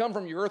lightning come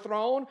from your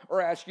throne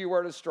or ask you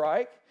where to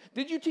strike?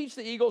 Did you teach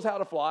the eagles how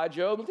to fly,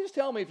 Job? Just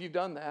tell me if you've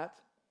done that.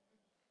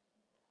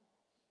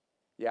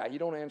 Yeah, you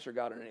don't answer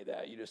God on any of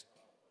that. You just...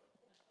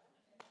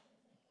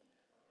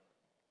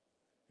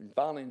 And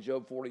finally in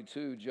Job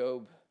 42,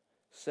 Job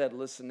said,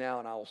 listen now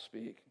and I will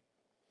speak.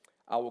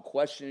 I will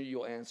question you,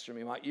 you'll answer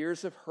me. My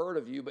ears have heard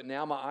of you, but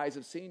now my eyes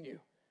have seen you.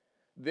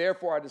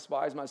 Therefore, I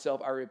despise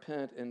myself. I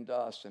repent in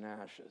dust and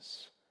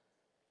ashes.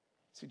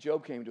 See,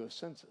 Job came to his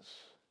senses.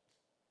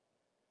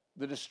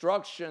 The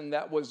destruction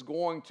that was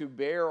going to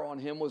bear on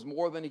him was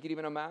more than he could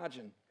even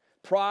imagine.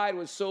 Pride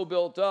was so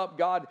built up,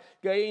 God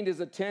gained his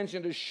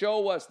attention to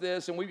show us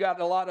this, and we've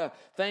got a lot of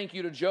thank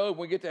you to Job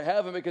when we get to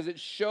heaven because it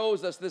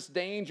shows us this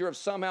danger of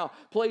somehow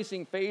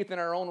placing faith in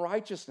our own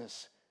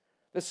righteousness.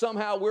 That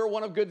somehow we're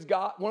one of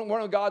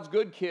God's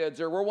good kids,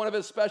 or we're one of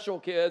his special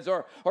kids,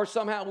 or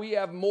somehow we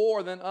have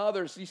more than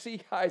others. You see,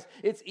 guys,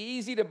 it's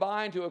easy to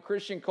buy into a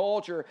Christian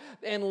culture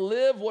and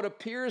live what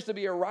appears to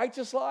be a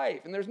righteous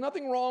life. And there's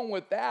nothing wrong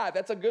with that.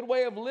 That's a good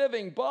way of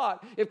living.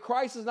 But if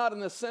Christ is not in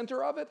the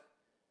center of it,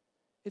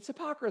 it's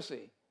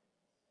hypocrisy.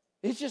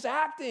 It's just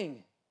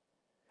acting.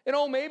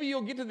 Maybe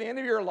you'll get to the end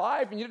of your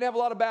life and you didn't have a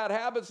lot of bad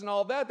habits and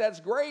all that. That's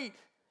great.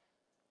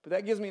 But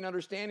that gives me an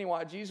understanding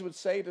why Jesus would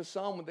say to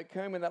someone that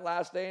came in that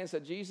last day and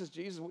said, Jesus,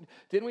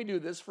 didn't we do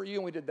this for you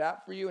and we did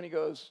that for you? And he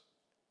goes,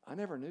 I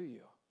never knew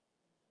you.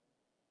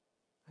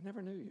 I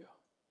never knew you.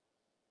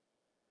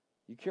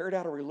 You carried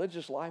out a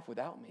religious life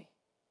without me.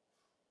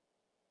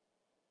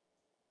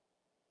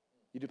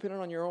 You depended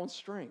on your own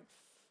strength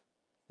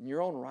and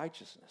your own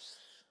righteousness.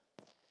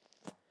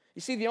 You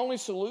see, the only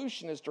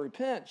solution is to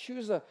repent.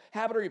 Choose a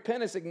habit of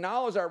repentance.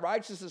 Acknowledge our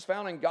righteousness is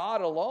found in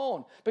God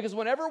alone. Because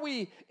whenever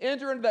we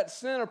enter into that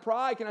sin of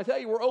pride, can I tell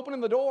you, we're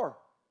opening the door.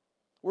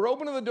 We're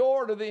opening the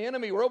door to the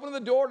enemy. We're opening the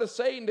door to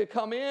Satan to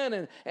come in.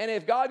 And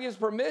if God gives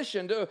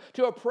permission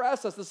to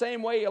oppress us the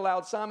same way he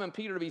allowed Simon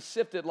Peter to be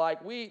sifted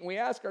like wheat, and we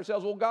ask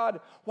ourselves, well, God,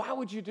 why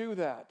would you do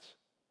that?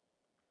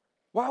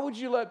 Why would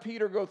you let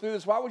Peter go through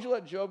this? Why would you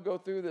let Job go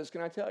through this?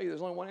 Can I tell you,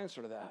 there's only one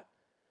answer to that.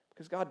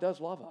 Because God does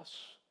love us.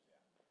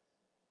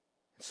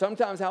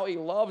 Sometimes how he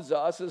loves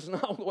us is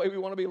not the way we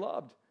want to be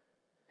loved.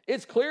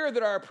 It's clear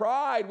that our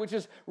pride, which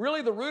is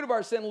really the root of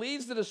our sin,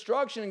 leads to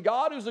destruction. And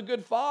God, who's a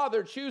good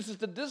father, chooses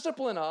to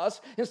discipline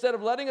us instead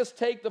of letting us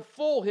take the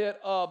full hit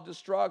of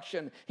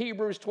destruction.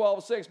 Hebrews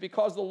 12:6,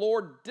 because the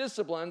Lord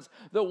disciplines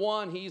the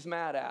one he's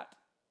mad at.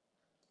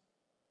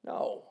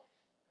 No.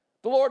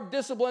 The Lord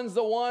disciplines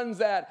the ones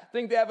that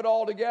think they have it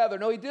all together.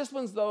 No, he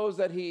disciplines those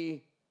that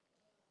he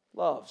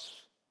loves.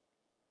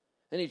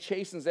 And he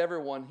chastens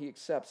everyone he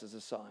accepts as a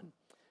son.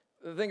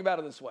 Think about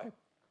it this way.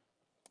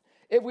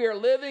 If we are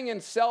living in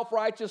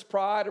self-righteous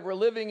pride, if we're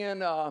living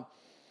in an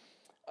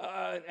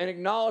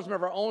acknowledgement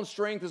of our own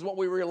strength is what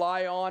we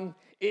rely on,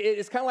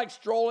 it's kind of like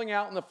strolling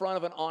out in the front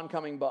of an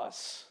oncoming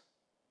bus.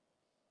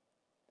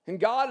 And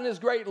God in his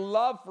great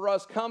love for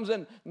us comes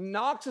and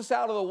knocks us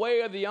out of the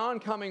way of the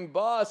oncoming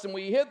bus, and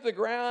we hit the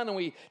ground and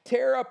we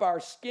tear up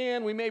our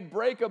skin. We may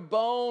break a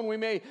bone. We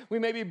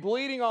may be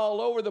bleeding all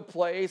over the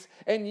place,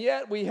 and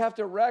yet we have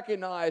to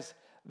recognize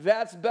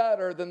that's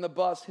better than the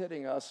bus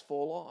hitting us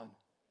full on.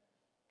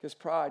 Because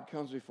pride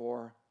comes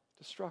before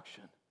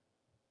destruction.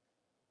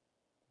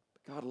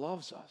 But God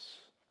loves us.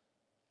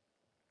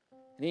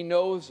 And he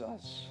knows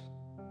us.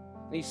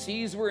 And he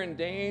sees we're in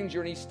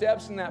danger and he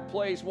steps in that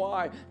place.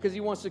 Why? Because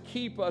he wants to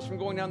keep us from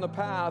going down the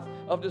path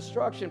of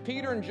destruction.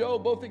 Peter and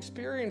Job both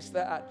experienced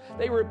that.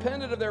 They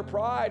repented of their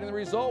pride, and the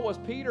result was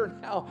Peter.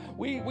 Now,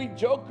 we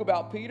joke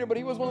about Peter, but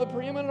he was one of the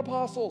preeminent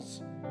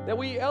apostles. That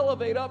we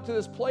elevate up to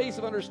this place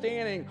of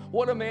understanding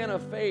what a man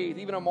of faith,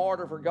 even a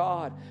martyr for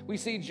God. We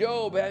see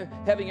Job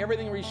having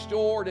everything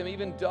restored and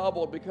even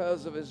doubled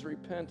because of his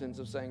repentance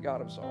of saying,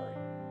 God, I'm sorry.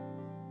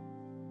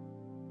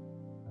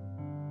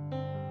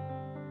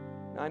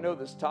 Now, I know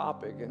this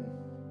topic, and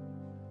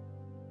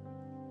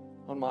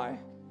on my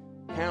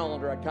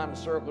calendar, I kind of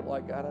circled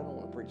like, God, I don't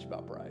want to preach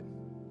about pride.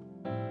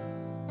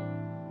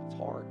 It's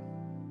hard.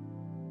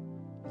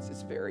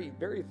 It's very,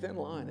 very thin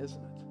line,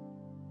 isn't it?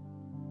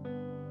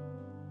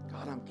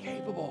 God, I'm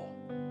capable.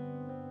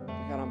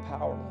 God, I'm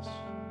powerless.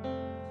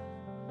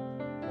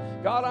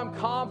 God, I'm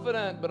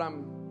confident, but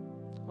I'm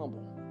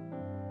humble.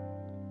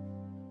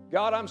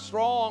 God, I'm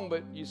strong,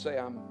 but you say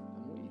I'm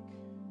weak.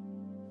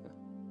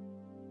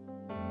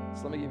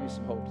 So let me give you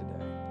some hope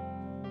today.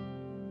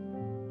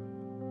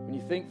 When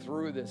you think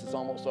through this, it's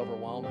almost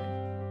overwhelming.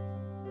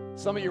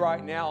 Some of you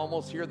right now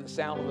almost hear the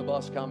sound of the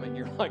bus coming.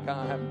 You're like,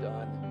 I'm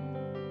done.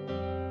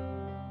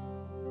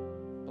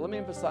 But let me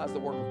emphasize the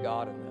work of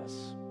God in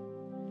this.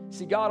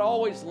 See, God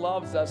always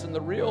loves us, and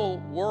the real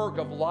work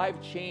of life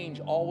change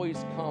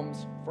always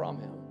comes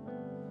from Him.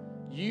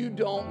 You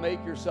don't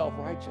make yourself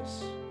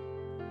righteous.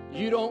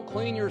 You don't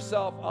clean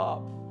yourself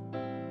up.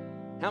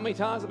 How many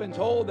times have I been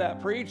told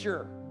that?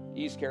 Preacher,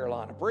 East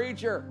Carolina,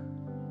 preacher,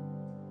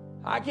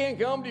 I can't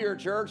come to your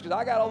church because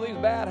I got all these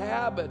bad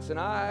habits and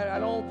I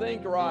don't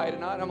think right.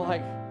 And I'm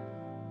like,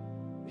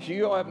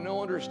 you have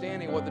no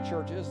understanding what the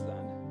church is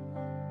then.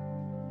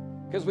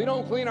 Because we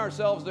don't clean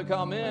ourselves to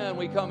come in.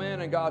 We come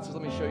in and God says,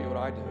 let me show you what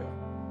I do.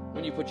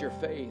 When you put your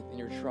faith and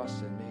your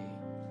trust in me.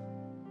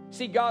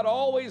 See, God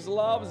always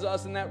loves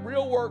us, and that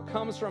real work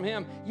comes from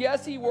Him.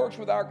 Yes, He works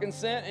with our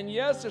consent, and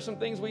yes, there's some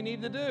things we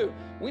need to do.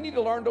 We need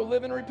to learn to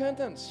live in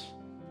repentance.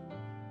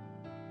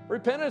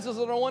 Repentance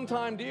isn't a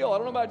one-time deal. I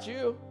don't know about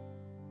you.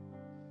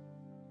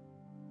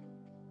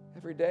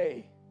 Every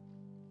day,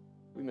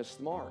 we miss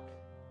the mark.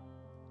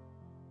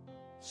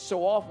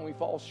 So often we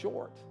fall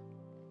short.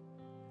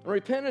 And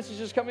repentance is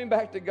just coming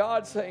back to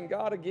God saying,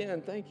 God,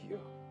 again, thank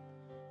you.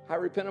 I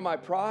repent of my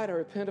pride. I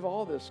repent of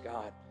all this,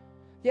 God.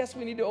 Yes,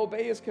 we need to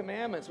obey His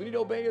commandments. We need to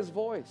obey His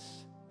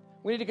voice.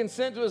 We need to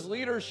consent to His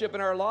leadership in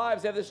our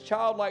lives, have this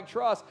childlike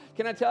trust.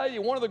 Can I tell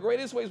you, one of the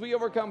greatest ways we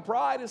overcome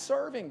pride is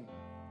serving.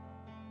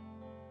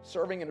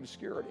 Serving in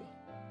obscurity.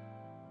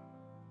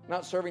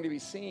 Not serving to be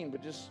seen,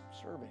 but just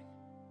serving.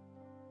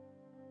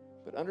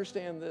 But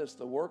understand this,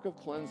 the work of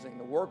cleansing,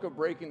 the work of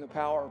breaking the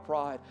power of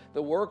pride,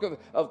 the work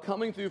of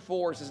coming through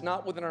force is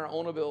not within our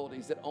own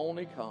abilities. It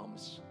only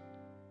comes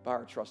by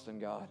our trust in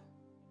God.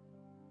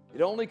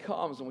 It only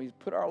comes when we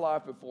put our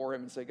life before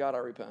Him and say, God, I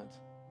repent.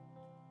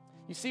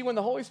 You see, when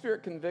the Holy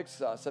Spirit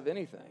convicts us of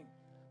anything,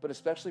 but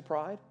especially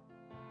pride,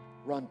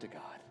 run to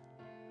God.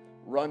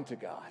 Run to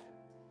God.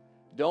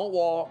 Don't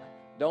walk.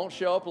 Don't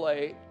show up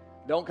late.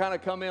 Don't kind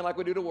of come in like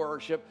we do to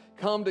worship.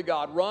 Come to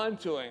God. Run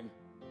to Him.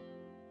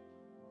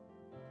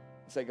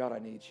 Say, God, I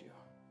need you.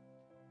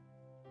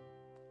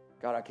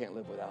 God, I can't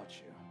live without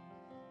you.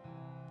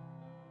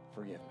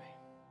 Forgive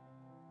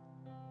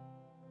me.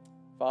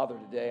 Father,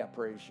 today I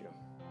praise you.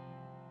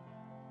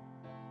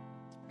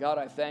 God,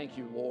 I thank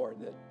you, Lord,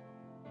 that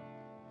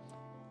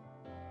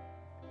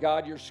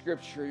God, your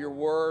scripture, your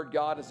word,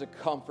 God, is a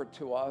comfort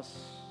to us.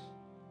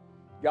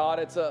 God,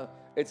 it's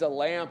a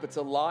lamp, it's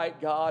a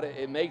light, God.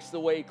 It makes the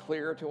way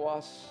clear to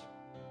us.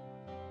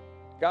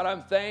 God,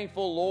 I'm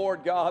thankful,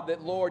 Lord, God,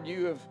 that, Lord,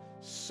 you have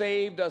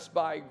saved us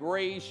by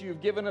grace.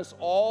 You've given us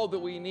all that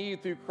we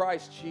need through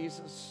Christ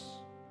Jesus.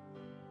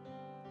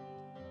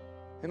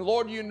 And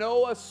Lord, you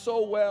know us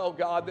so well,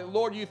 God, that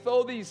Lord, you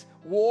throw these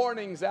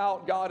warnings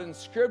out, God, in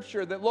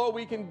Scripture that, Lord,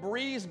 we can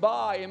breeze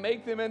by and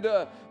make them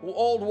into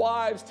old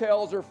wives'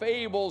 tales or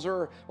fables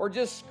or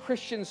just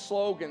Christian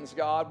slogans,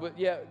 God, but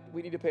yet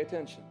we need to pay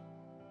attention.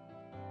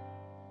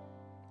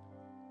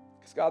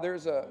 Because, God,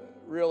 there's a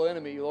real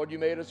enemy. Lord, you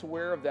made us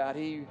aware of that.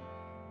 He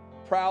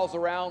prowls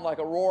around like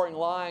a roaring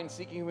lion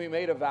seeking whom he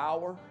may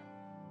devour.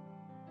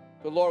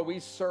 But Lord, we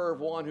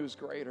serve one who's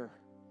greater.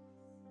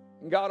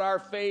 And God, our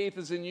faith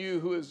is in you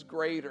who is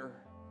greater.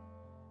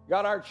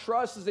 God, our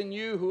trust is in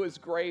you who is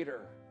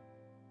greater.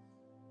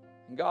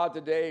 And God,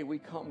 today we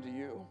come to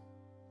you.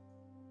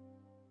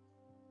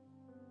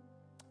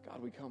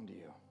 God, we come to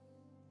you.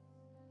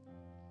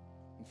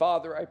 And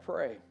Father, I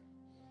pray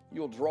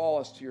you'll draw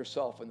us to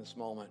yourself in this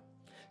moment.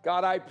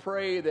 God, I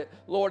pray that,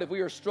 Lord, if we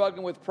are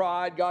struggling with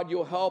pride, God,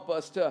 you'll help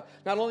us to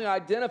not only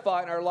identify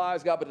it in our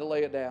lives, God, but to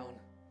lay it down.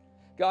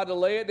 God, to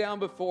lay it down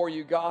before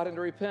you, God, and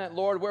to repent.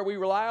 Lord, where we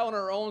rely on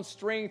our own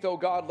strength, oh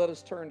God, let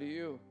us turn to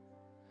you.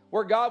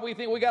 Where, God, we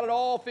think we got it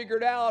all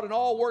figured out and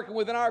all working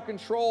within our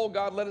control,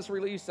 God, let us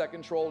release that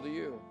control to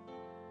you.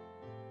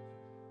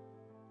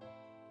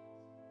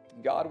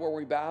 God, where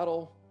we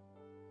battle,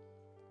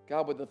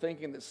 God, with the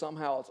thinking that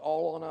somehow it's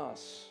all on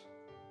us,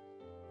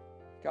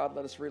 God,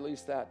 let us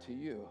release that to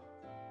you.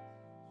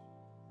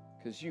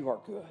 Because you are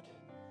good.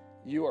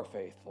 You are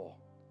faithful.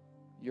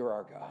 You're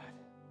our God.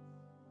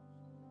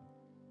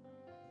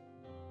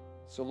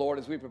 So, Lord,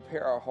 as we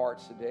prepare our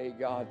hearts today,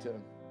 God, to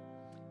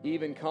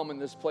even come in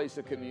this place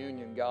of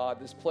communion, God,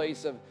 this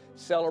place of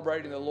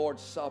celebrating the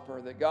Lord's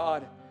Supper, that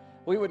God,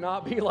 we would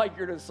not be like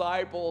your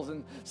disciples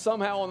and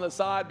somehow on the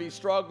side be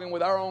struggling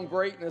with our own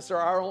greatness or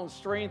our own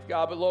strength,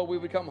 God, but Lord, we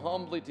would come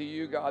humbly to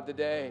you, God,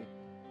 today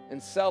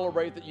and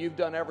celebrate that you've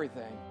done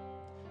everything.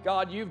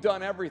 God, you've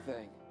done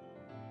everything.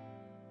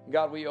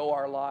 God, we owe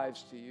our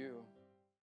lives to you.